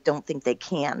treatment. They don't think they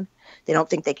can. They don't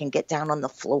think they can get down on the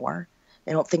floor.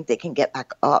 They don't think they can get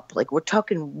back up. Like, we're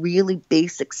talking really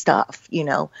basic stuff,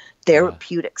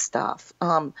 therapeutic stuff.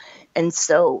 And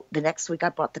so the next week I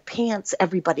bought the pants.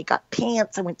 Everybody got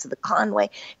pants. I went to the Conway.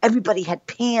 Everybody had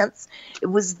pants. It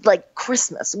was like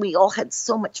Christmas. We all had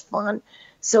so much fun.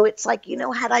 So it's like,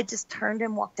 had I just turned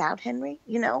and walked out, Henry,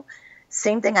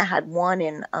 same thing. I had one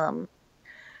in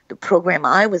the program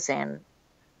I was in.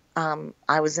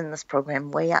 I was in this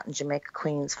program way out in Jamaica,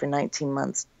 Queens for 19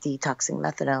 months, detoxing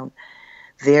methadone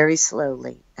very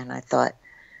slowly. And I thought,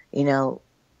 to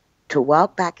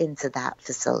walk back into that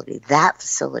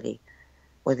facility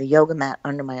with a yoga mat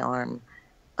under my arm,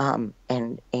 and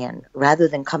rather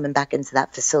than coming back into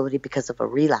that facility because of a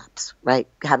relapse, right,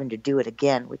 having to do it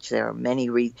again, which there are many,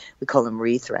 we call them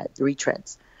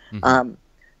retreads. Mm-hmm.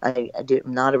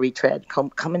 I'm not a retread.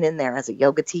 Coming in there as a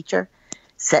yoga teacher,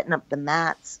 setting up the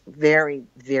mats, very,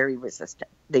 very resistant.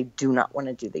 They do not want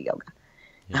to do the yoga.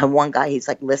 Yeah. And one guy, he's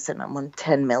like, listen, I'm on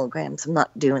 10 milligrams. I'm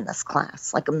not doing this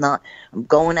class. Like, I'm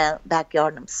going out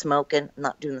backyard and I'm smoking. I'm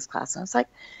not doing this class. And I was like,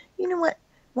 you know what?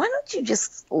 Why don't you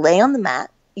just lay on the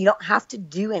mat? You don't have to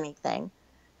do anything.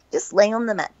 Just lay on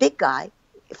the mat. Big guy,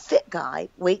 fit guy,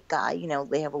 weight guy.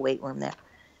 They have a weight room there.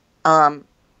 And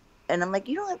I'm like,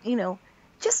 you don't have,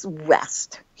 just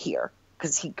rest here.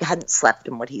 Because he hadn't slept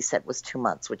in what he said was 2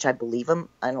 months, which I believe him.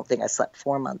 I don't think I slept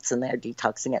 4 months in there,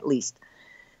 detoxing at least.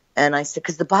 And I said,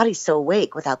 because the body's so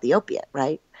awake without the opiate,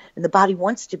 right? And the body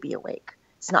wants to be awake.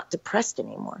 It's not depressed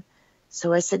anymore.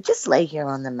 So I said, just lay here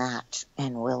on the mat,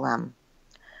 and we'll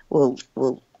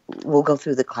go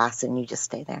through the class, and you just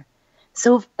stay there.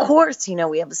 So of course,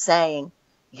 we have a saying: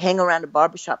 you hang around a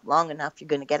barbershop long enough, you're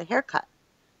going to get a haircut.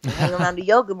 You hang around a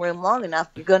yoga room long enough,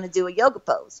 you're going to do a yoga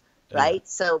pose. Right?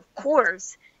 So, of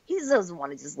course, he doesn't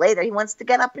want to just lay there. He wants to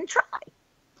get up and try.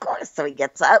 Of course. So he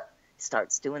gets up,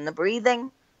 starts doing the breathing,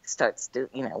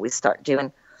 we start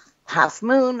doing half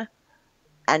moon,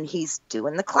 and he's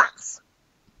doing the class.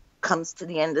 Comes to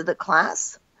the end of the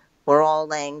class, we're all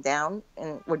laying down,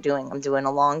 and I'm doing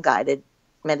a long guided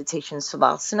meditation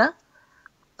savasana,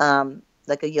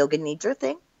 like a yoga nidra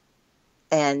thing.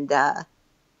 And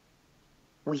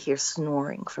we hear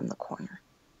snoring from the corner.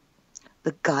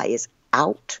 The guy is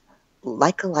out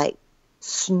like a light,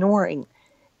 snoring.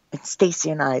 And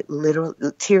Stacy and I, literally,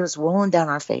 tears rolling down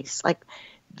our face. Like,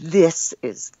 this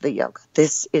is the yoga.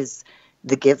 This is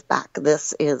the give back.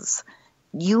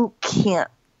 You can't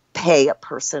pay a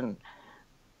person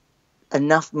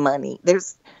enough money.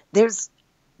 There's,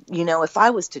 if I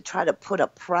was to try to put a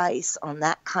price on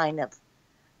that kind of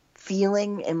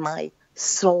feeling in my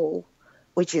soul,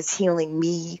 which is healing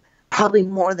me, probably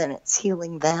more than it's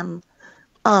healing them.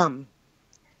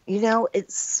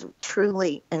 It's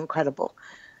truly incredible.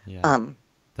 Yeah.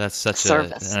 That's such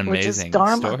service, an amazing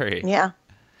story. Yeah.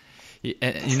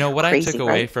 And what Crazy, I took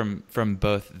away right? from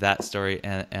both that story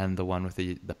and the one with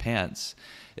the pants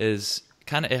is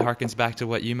kind of, it harkens back to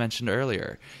what you mentioned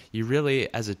earlier. You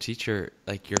really, as a teacher,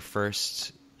 like, your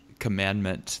first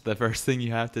commandment, the first thing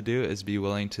you have to do is be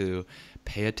willing to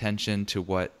pay attention to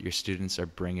what your students are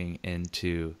bringing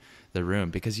into the room,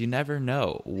 because you never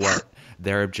know what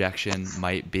their objection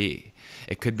might be.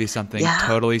 It could be something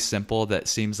totally simple that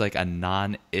seems like a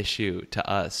non-issue to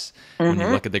us when you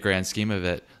look at the grand scheme of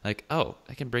it. Like, oh,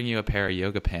 I can bring you a pair of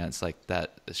yoga pants. Like,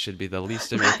 that should be the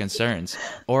least of your concerns.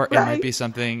 Or it might be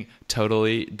something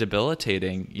totally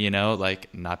debilitating,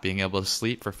 like not being able to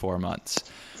sleep for 4 months.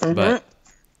 But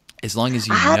as long as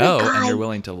you know and you're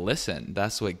willing to listen,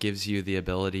 that's what gives you the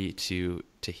ability to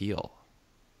heal.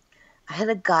 I had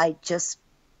a guy just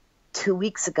 2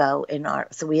 weeks ago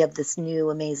so we have this new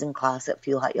amazing class at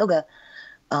Feel Hot Yoga,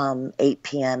 8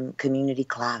 p.m. community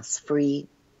class, free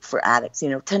for addicts,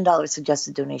 $10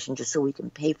 suggested donation just so we can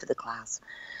pay for the class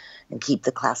and keep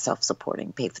the class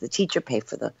self-supporting, pay for the teacher, pay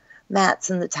for the mats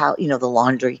and the towel, the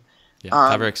laundry. Yeah,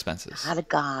 cover expenses.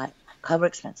 Cover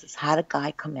expenses. Had a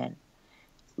guy come in,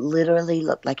 literally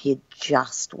looked like he had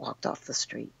just walked off the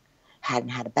street, hadn't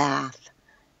had a bath.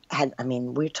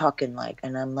 We're talking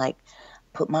and I'm like,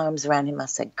 put my arms around him. I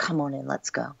said, come on in, let's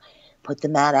go. Put the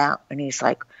mat out. And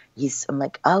I'm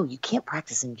like, oh, you can't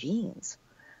practice in jeans.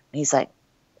 And he's like,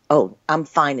 oh, I'm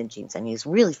fine in jeans. And he's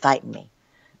really fighting me.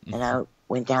 And I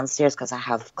went downstairs because I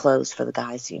have clothes for the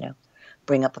guys,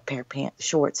 bring up a pair of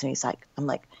shorts. And he's like, I'm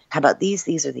like, how about these?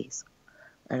 These or these?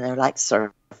 And they're like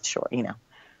surf short,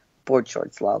 board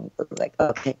shorts long. I was like,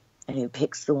 okay. And he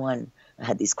picks the one that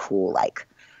had these cool,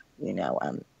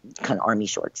 kind of army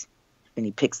shorts. And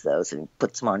he picks those and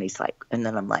puts them on. He's like, and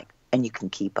then I'm like, and you can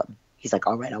keep them. He's like,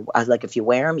 all right. I was like, if you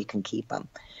wear them, you can keep them.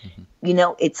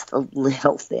 Mm-hmm. It's the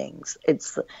little things.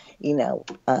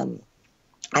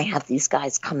 I have these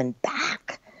guys coming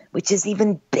back, which is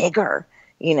even bigger.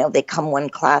 They come one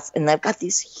class and they've got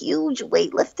these huge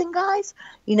weightlifting guys.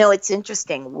 It's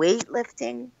interesting.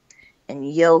 Weightlifting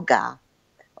and yoga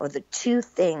are the two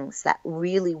things that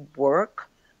really work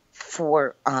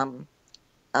for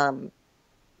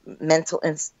mental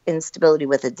instability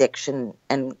with addiction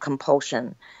and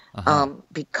compulsion, Uh-huh.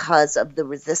 because of the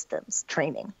resistance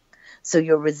training. So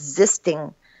you're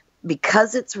resisting.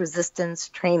 Because it's resistance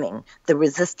training, the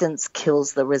resistance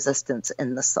kills the resistance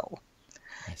in the soul.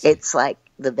 I see. It's like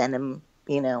the venom,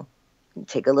 you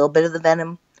take a little bit of the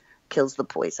venom, kills the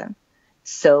poison.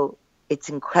 So it's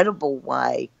incredible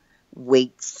why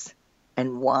weights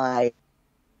and why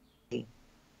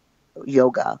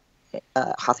yoga,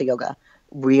 hatha yoga,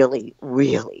 really,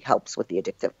 really helps with the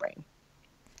addictive brain.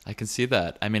 I can see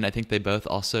that. I mean, I think they both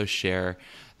also share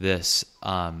this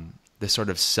sort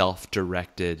of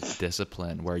self-directed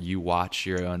discipline where you watch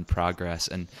your own progress.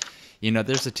 And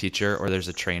there's a teacher or there's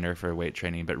a trainer for weight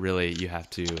training, but really you have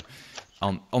to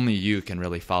only you can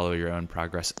really follow your own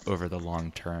progress over the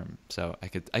long term. So I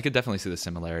could definitely see the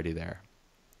similarity there.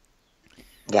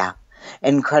 Yeah,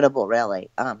 incredible,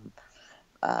 really.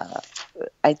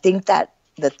 I think that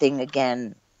the thing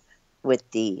again with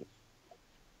the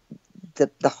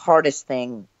hardest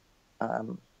thing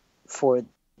for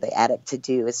the addict to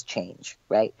do is change,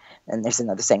 right? And there's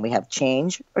another saying we have: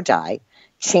 change or die,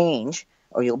 change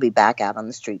or you'll be back out on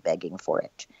the street begging for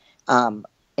it.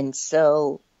 And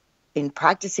so in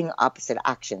practicing opposite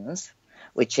actions,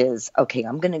 which is, okay,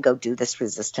 I'm going to go do this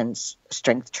resistance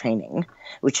strength training,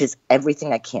 which is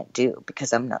everything I can't do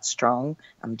because I'm not strong.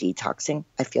 I'm detoxing.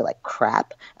 I feel like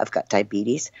crap. I've got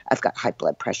diabetes. I've got high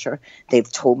blood pressure.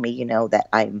 They've told me, that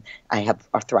I have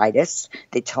arthritis.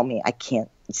 They tell me I can't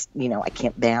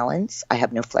balance. I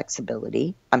have no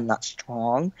flexibility. I'm not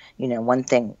strong.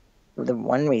 The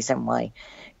one reason why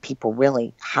people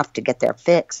really have to get their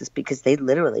fix is because they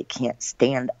literally can't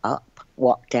stand up,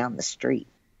 walk down the street.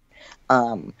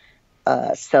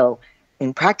 So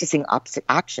in practicing opposite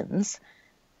actions,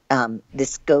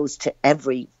 this goes to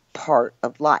every part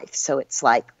of life. So it's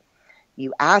like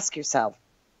you ask yourself,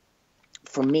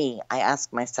 for me, I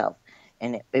ask myself,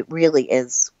 and it really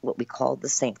is what we call the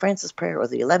St. Francis prayer or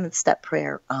the 11th step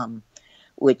prayer,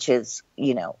 which is,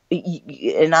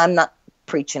 and I'm not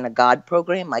preaching a God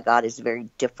program. My God is very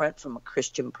different from a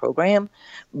Christian program,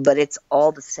 but it's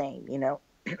all the same,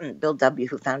 Bill W.,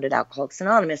 who founded Alcoholics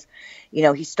Anonymous,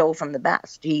 he stole from the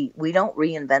best. We don't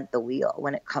reinvent the wheel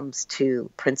when it comes to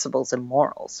principles and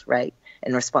morals, right,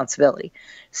 and responsibility.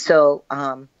 So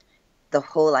the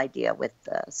whole idea with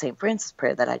the St. Francis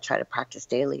prayer that I try to practice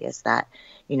daily is that,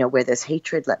 where there's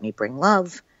hatred, let me bring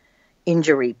love,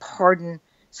 injury, pardon.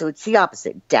 So it's the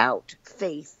opposite: doubt,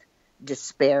 faith,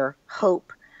 despair,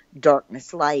 hope,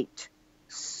 darkness, light,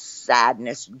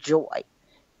 sadness, joy.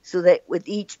 So that with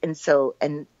each, and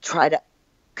try to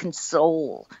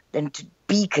console, then to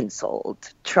be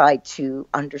consoled, try to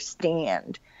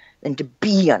understand, then to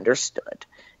be understood,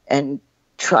 and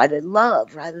try to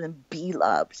love rather than be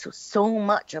loved. So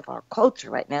much of our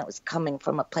culture right now is coming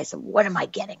from a place of, what am I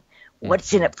getting?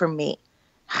 What's in it for me?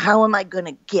 How am I going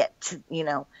to get to,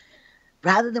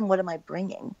 rather than what am I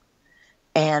bringing?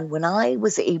 And when I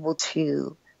was able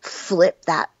to flip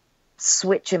that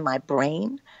switch in my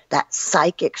brain, that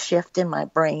psychic shift in my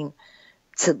brain,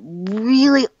 to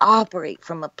really operate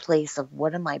from a place of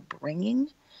what am I bringing,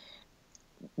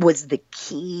 was the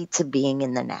key to being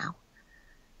in the now,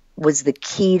 was the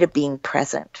key to being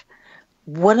present.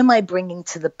 What am I bringing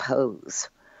to the pose?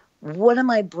 What am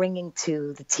I bringing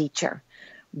to the teacher?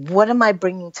 What am I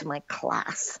bringing to my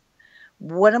class?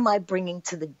 What am I bringing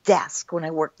to the desk when I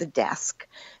work the desk?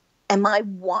 Am I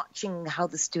watching how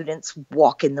the students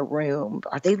walk in the room?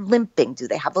 Are they limping? Do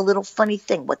they have a little funny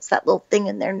thing? What's that little thing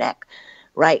in their neck?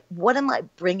 Right? What am I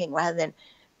bringing, rather than,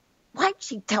 why'd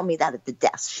she tell me that at the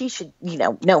desk? She should,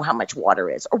 know how much water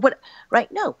is, or what,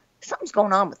 right? No, something's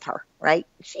going on with her, right?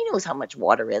 She knows how much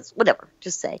water is, whatever.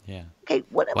 Just say, Yeah. okay,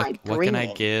 what am I bringing? What can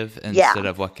I give instead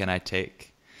of what can I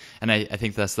take? And I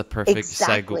think that's the perfect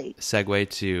Exactly. segue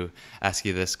to ask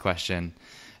you this question,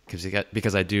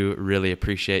 because I do really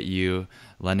appreciate you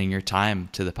lending your time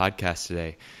to the podcast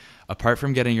today. Apart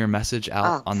from getting your message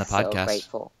out on the podcast, so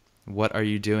grateful. What are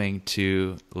you doing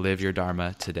to live your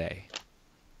Dharma today?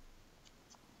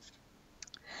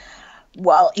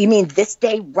 Well, you mean this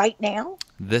day right now?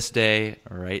 This day,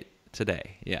 right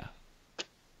today, yeah.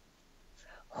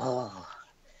 Oh,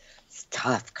 it's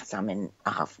tough because I'm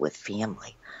off with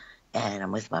family. and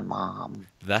I'm with my mom.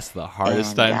 That's the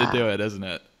hardest And time to do it, isn't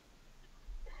it?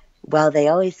 well, they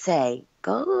always say,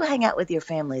 go hang out with your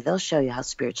family. They'll show you how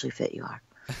spiritually fit you are.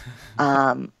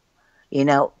 Um,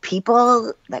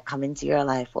 people that come into your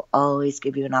life will always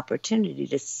give you an opportunity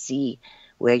to see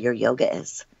where your yoga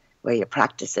is, where your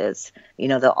practice is.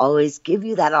 They'll always give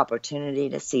you that opportunity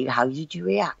to see, how did you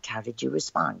react? How did you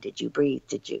respond? Did you breathe?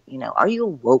 Are you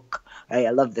woke? Right?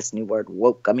 I love this new word,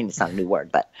 woke. I mean, it's not a new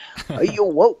word, but are you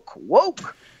woke?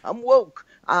 Woke. I'm woke.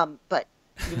 But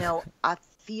I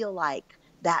feel like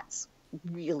that's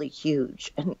really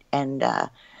huge. And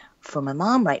for my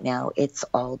mom right now, it's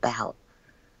all about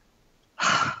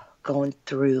going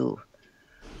through.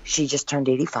 She just turned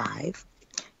 85,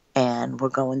 and we're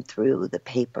going through the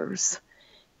papers.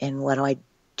 And what do I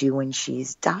do when she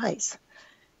dies?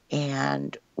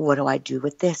 And what do I do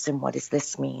with this? And what does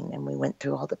this mean? And we went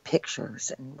through all the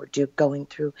pictures, and we're going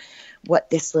through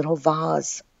what this little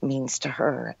vase means to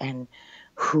her, and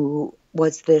who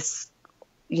was this,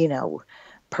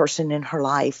 person in her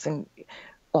life, and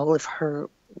all of her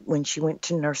when she went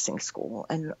to nursing school,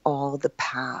 and all the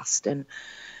past, and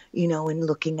and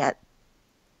looking at,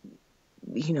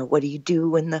 what do you do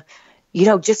when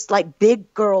just like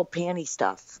big girl panty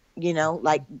stuff,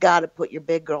 like gotta put your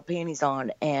big girl panties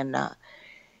on, and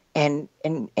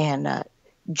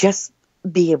just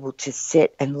be able to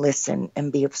sit and listen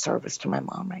and be of service to my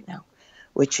mom right now,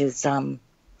 which is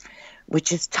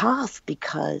tough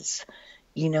because,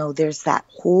 there's that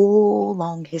whole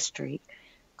long history.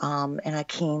 And I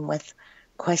came with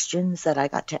questions that I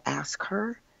got to ask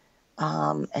her.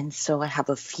 And so I have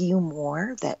a few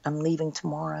more that I'm leaving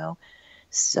tomorrow.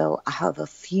 So I have a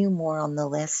few more on the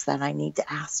list that I need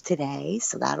to ask today.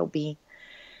 So that'll be,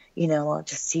 I'll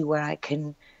just see where I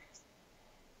can,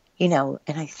 and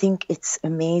I think it's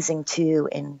amazing too,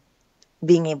 in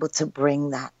being able to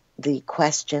bring the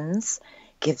questions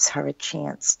gives her a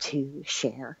chance to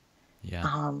share.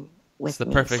 Yeah. With It's the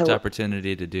me. perfect So,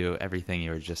 opportunity to do everything you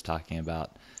were just talking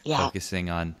about, yeah, focusing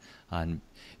on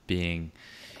being,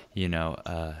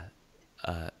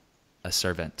 a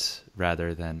servant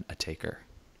rather than a taker.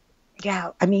 yeah.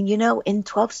 I mean, in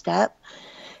 12 step,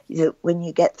 when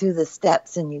you get through the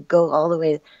steps and you go all the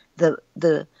way,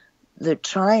 the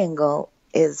triangle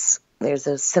there's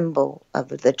a symbol of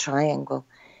the triangle,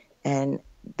 and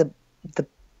the the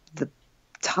the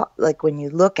top, like when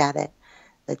you look at it,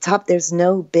 the top, there's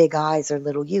no big I's or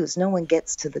little U's. No one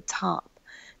gets to the top.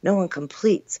 No one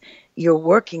completes. You're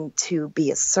working to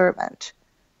be a servant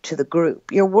to the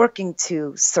group. You're working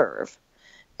to serve.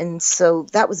 And so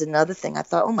that was another thing. I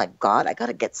thought, oh my God, I got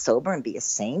to get sober and be a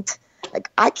saint. Like,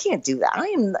 I can't do that.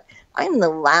 I am the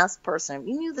last person.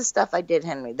 You knew the stuff I did,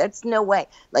 Henry. There's no way.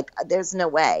 Like, there's no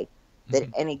way that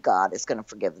any God is going to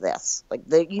forgive this. Like,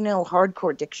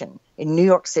 hardcore addiction in New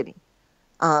York City.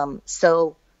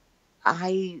 So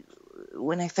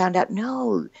when I found out,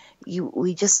 no,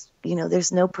 we just,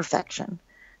 there's no perfection.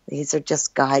 These are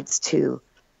just guides to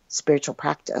spiritual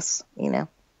practice,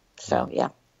 So, yeah.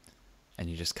 And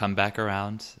you just come back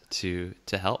around to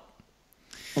help.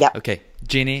 Yeah. Okay,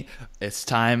 Jeannie, it's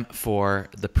time for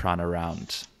the prana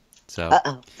round. So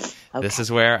Okay. This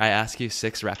is where I ask you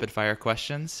 6 rapid fire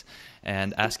questions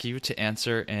and ask you to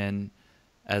answer in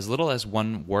as little as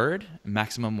 1 word,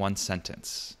 maximum 1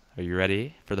 sentence. Are you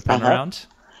ready for the prana round?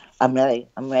 I'm ready.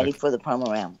 I'm ready Okay. for the promo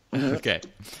round. Mm-hmm. Okay.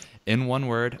 In 1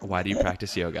 word, why do you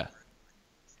practice yoga?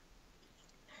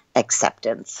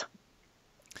 Acceptance.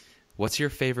 What's your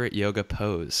favorite yoga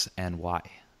pose and why?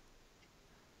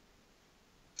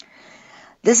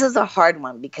 This is a hard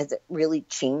one because it really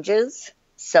changes.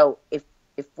 So if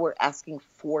we're asking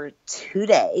for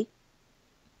today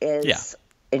is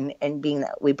and being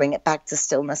that we bring it back to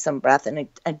stillness and breath, and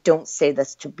I don't say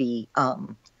this to be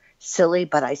silly,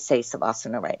 but I say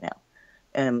savasana right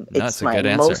now. It's my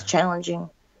most challenging.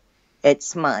 It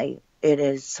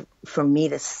is for me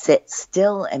to sit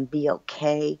still and be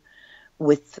okay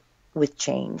with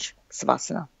change.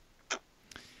 Savasana.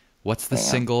 What's the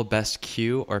single best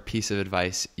cue or piece of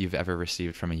advice you've ever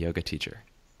received from a yoga teacher?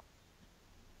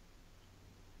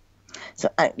 So,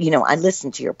 I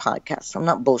listen to your podcast. So I'm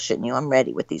not bullshitting you. I'm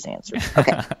ready with these answers.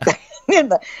 Okay.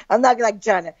 I'm not like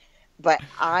John, but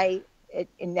and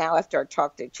now after our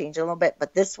talk, they change a little bit.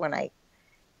 But this one,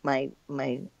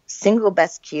 my single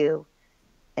best cue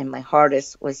and my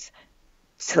hardest was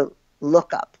to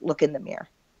look up, look in the mirror.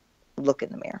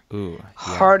 Ooh, yeah.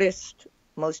 Hardest,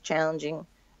 most challenging,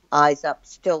 eyes up,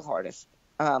 still hardest.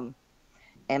 And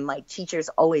my teachers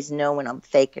always know when I'm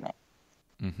faking it.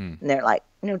 Mm-hmm. And they're like,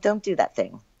 no, don't do that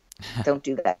thing. Don't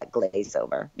do that glaze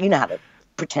over. You know how to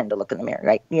pretend to look in the mirror,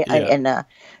 right? Yeah. Yeah. And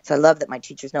so I love that my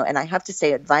teachers know. And I have to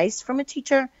say, advice from a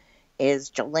teacher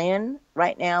is Jolene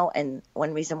right now. And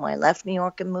one reason why I left New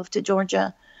York and moved to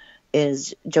Georgia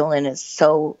is Jolene is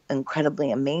so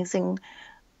incredibly amazing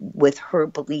with her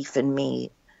belief in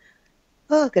me.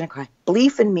 Oh, I'm gonna cry.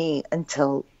 Belief in me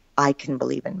until I can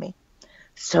believe in me.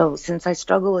 So since I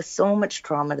struggle with so much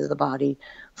trauma to the body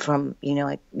from,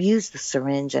 I use the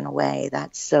syringe in a way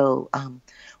that's so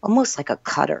almost like a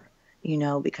cutter,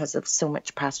 because of so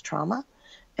much past trauma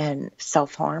and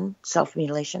self-harm,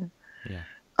 self-mutilation.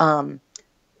 Yeah.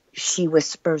 She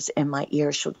whispers in my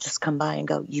ear, she'll just come by and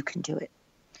go, you can do it.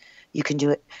 You can do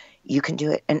it. You can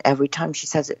do it. And every time she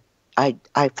says it,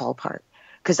 I fall apart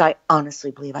because I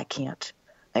honestly believe I can't.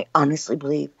 I honestly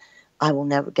believe I will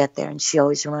never get there. And she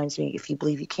always reminds me, if you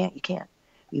believe you can't, you can't.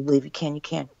 If you believe you can, you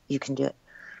can. You can do it.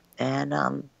 And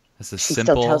that's a she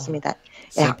simple, still tells me that.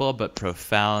 Simple but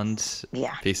profound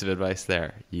Yeah. piece of advice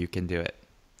there. You can do it.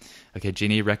 Okay,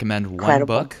 Jeanne, recommend one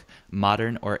Incredible. book,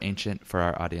 modern or ancient, for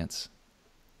our audience.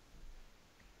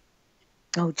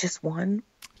 Oh, just one?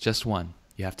 Just one.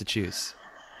 You have to choose.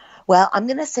 Well, I'm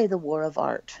going to say The War of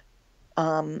Art,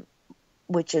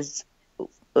 which is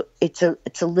it's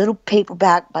a little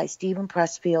paperback by Stephen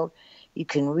Pressfield. You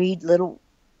can read little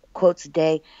quotes a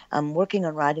day. I'm working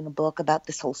on writing a book about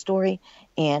this whole story,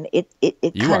 and it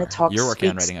kind of talks. You're working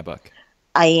on writing a book.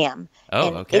 I am. Oh,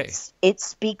 and okay. It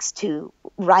speaks to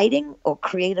writing or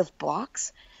creative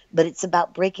blocks, but it's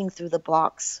about breaking through the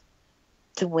blocks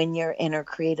to win your inner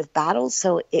creative battles.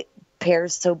 So it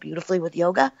pairs so beautifully with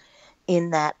yoga.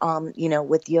 In that,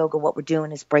 with yoga, what we're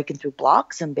doing is breaking through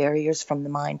blocks and barriers from the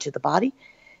mind to the body.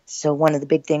 So one of the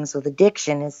big things with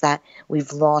addiction is that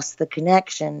we've lost the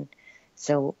connection.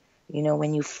 So,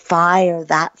 when you fire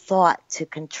that thought to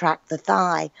contract the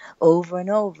thigh over and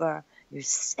over, you're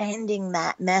sending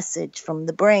that message from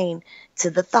the brain to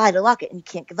the thigh to lock it, and you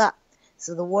can't give up.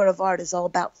 So the War of Art is all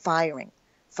about firing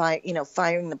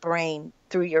the brain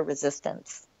through your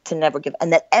resistance to never give,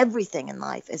 and that everything in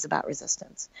life is about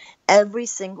resistance. Every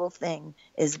single thing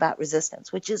is about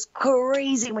resistance, which is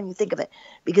crazy when you think of it,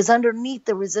 because underneath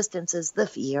the resistance is the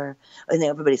fear. And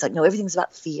then everybody's like, no, everything's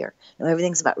about fear. No,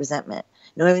 everything's about resentment.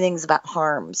 No, everything's about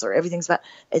harms, or everything's about,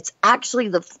 it's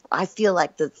actually I feel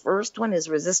like the first one is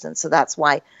resistance. So that's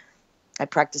why I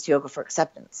practice yoga for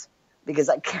acceptance, because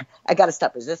I got to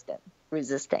stop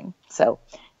resisting. So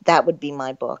that would be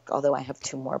my book, although I have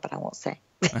two more, but I won't say.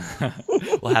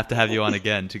 We'll have to have you on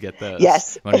again to get those.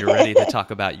 Yes. When you're ready to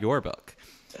talk about your book.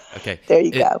 Okay. There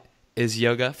you go. Is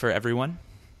yoga for everyone?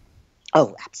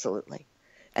 Oh, absolutely.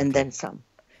 And then some.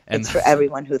 And it's for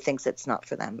everyone who thinks it's not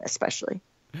for them, especially.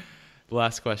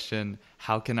 Last question.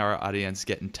 How can our audience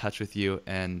get in touch with you,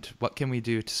 and what can we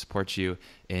do to support you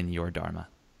in your Dharma?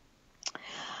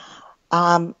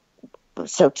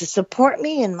 So to support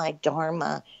me in my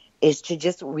Dharma is to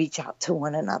just reach out to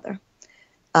one another.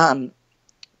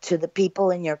 To the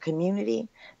people in your community,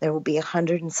 there will be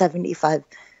 175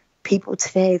 people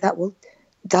today that will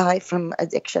die from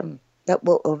addiction, that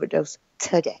will overdose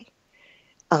today.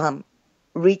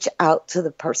 Reach out to the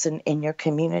person in your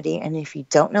community, and if you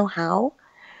don't know how,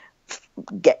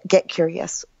 get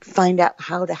curious. Find out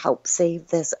how to help save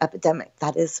this epidemic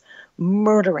that is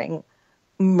murdering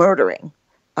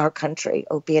our country,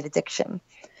 opiate addiction.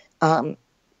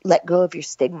 Let go of your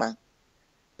stigma.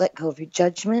 Let go of your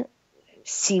judgment.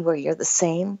 See where you're the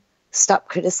same. Stop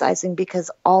criticizing,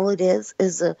 because all it is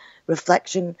a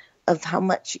reflection of how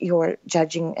much you're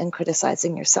judging and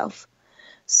criticizing yourself.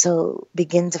 So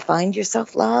begin to find your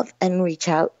self-love and reach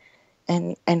out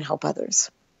and help others.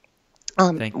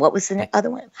 What was the other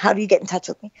one? How do you get in touch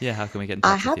with me? Yeah, how can we get in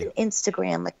touch with you? I have an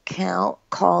Instagram account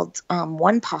called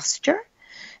One Posture.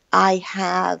 I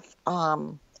have,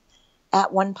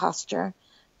 at One Posture,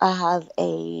 I have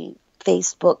a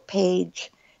Facebook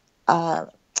page,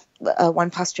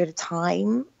 One Posture at a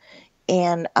Time,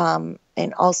 and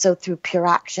also through Pure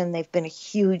Action. They've been a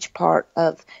huge part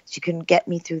of, so you can get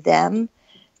me through them,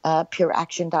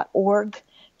 pureaction.org,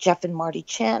 Jeff and Marty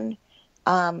Chen,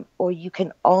 or you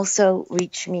can also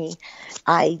reach me.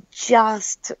 I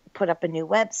just put up a new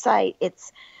website.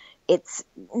 It's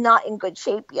not in good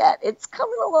shape yet. It's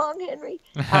coming along, Henry.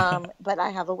 But I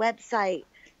have a website,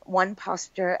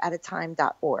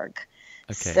 onepostureatatime.org.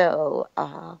 Okay. So,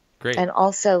 great. And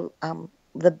also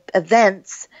the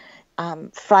events,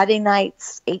 Friday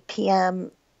nights, 8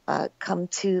 p.m., come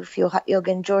to Feel Hot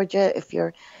Yoga in Georgia if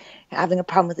you're having a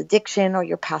problem with addiction, or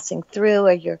you're passing through,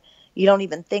 or you don't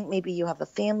even think, maybe you have a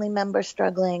family member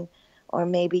struggling, or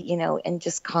maybe, and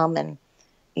just come and,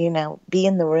 be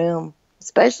in the room.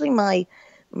 Especially my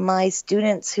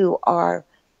students who are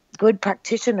good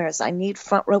practitioners. I need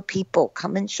front row people.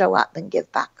 Come and show up and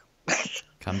give back.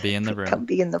 Come be in the room. Come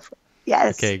be in the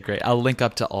Yes. Okay, great. I'll link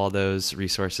up to all those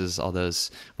resources, all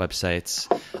those websites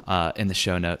in the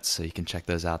show notes, so you can check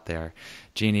those out there.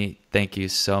 Jeanne, thank you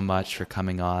so much for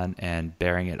coming on and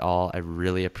bearing it all. I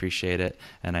really appreciate it,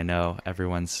 and I know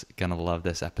everyone's gonna love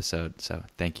this episode. So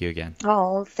thank you again.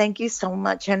 Oh, thank you so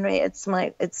much, Henry. It's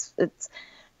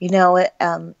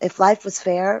if life was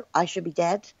fair, I should be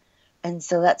dead. And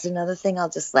so that's another thing I'll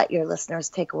just let your listeners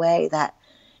take away, that,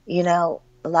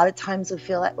 a lot of times we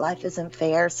feel like life isn't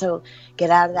fair. So get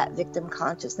out of that victim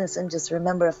consciousness and just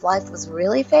remember, if life was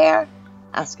really fair,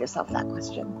 ask yourself that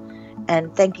question.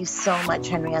 And thank you so much,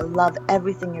 Henry. I love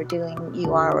everything you're doing.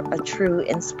 You are a true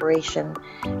inspiration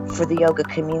for the yoga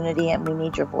community, and we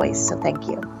need your voice. So thank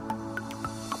you.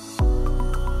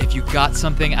 If you got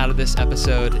something out of this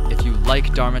episode, if you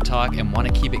like Dharma Talk and want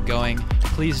to keep it going,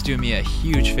 please do me a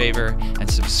huge favor and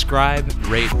subscribe,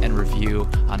 rate, and review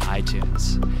on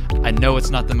iTunes. I know it's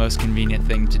not the most convenient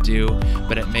thing to do,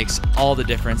 but it makes all the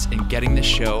difference in getting this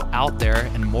show out there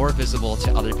and more visible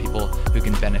to other people who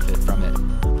can benefit from it.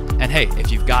 And hey,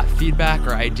 if you've got feedback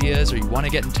or ideas, or you want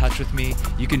to get in touch with me,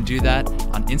 you can do that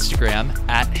on Instagram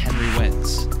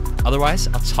 @HenryWins. Otherwise,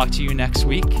 I'll talk to you next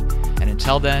week. And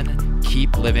until then,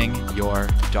 keep living your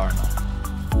Dharma.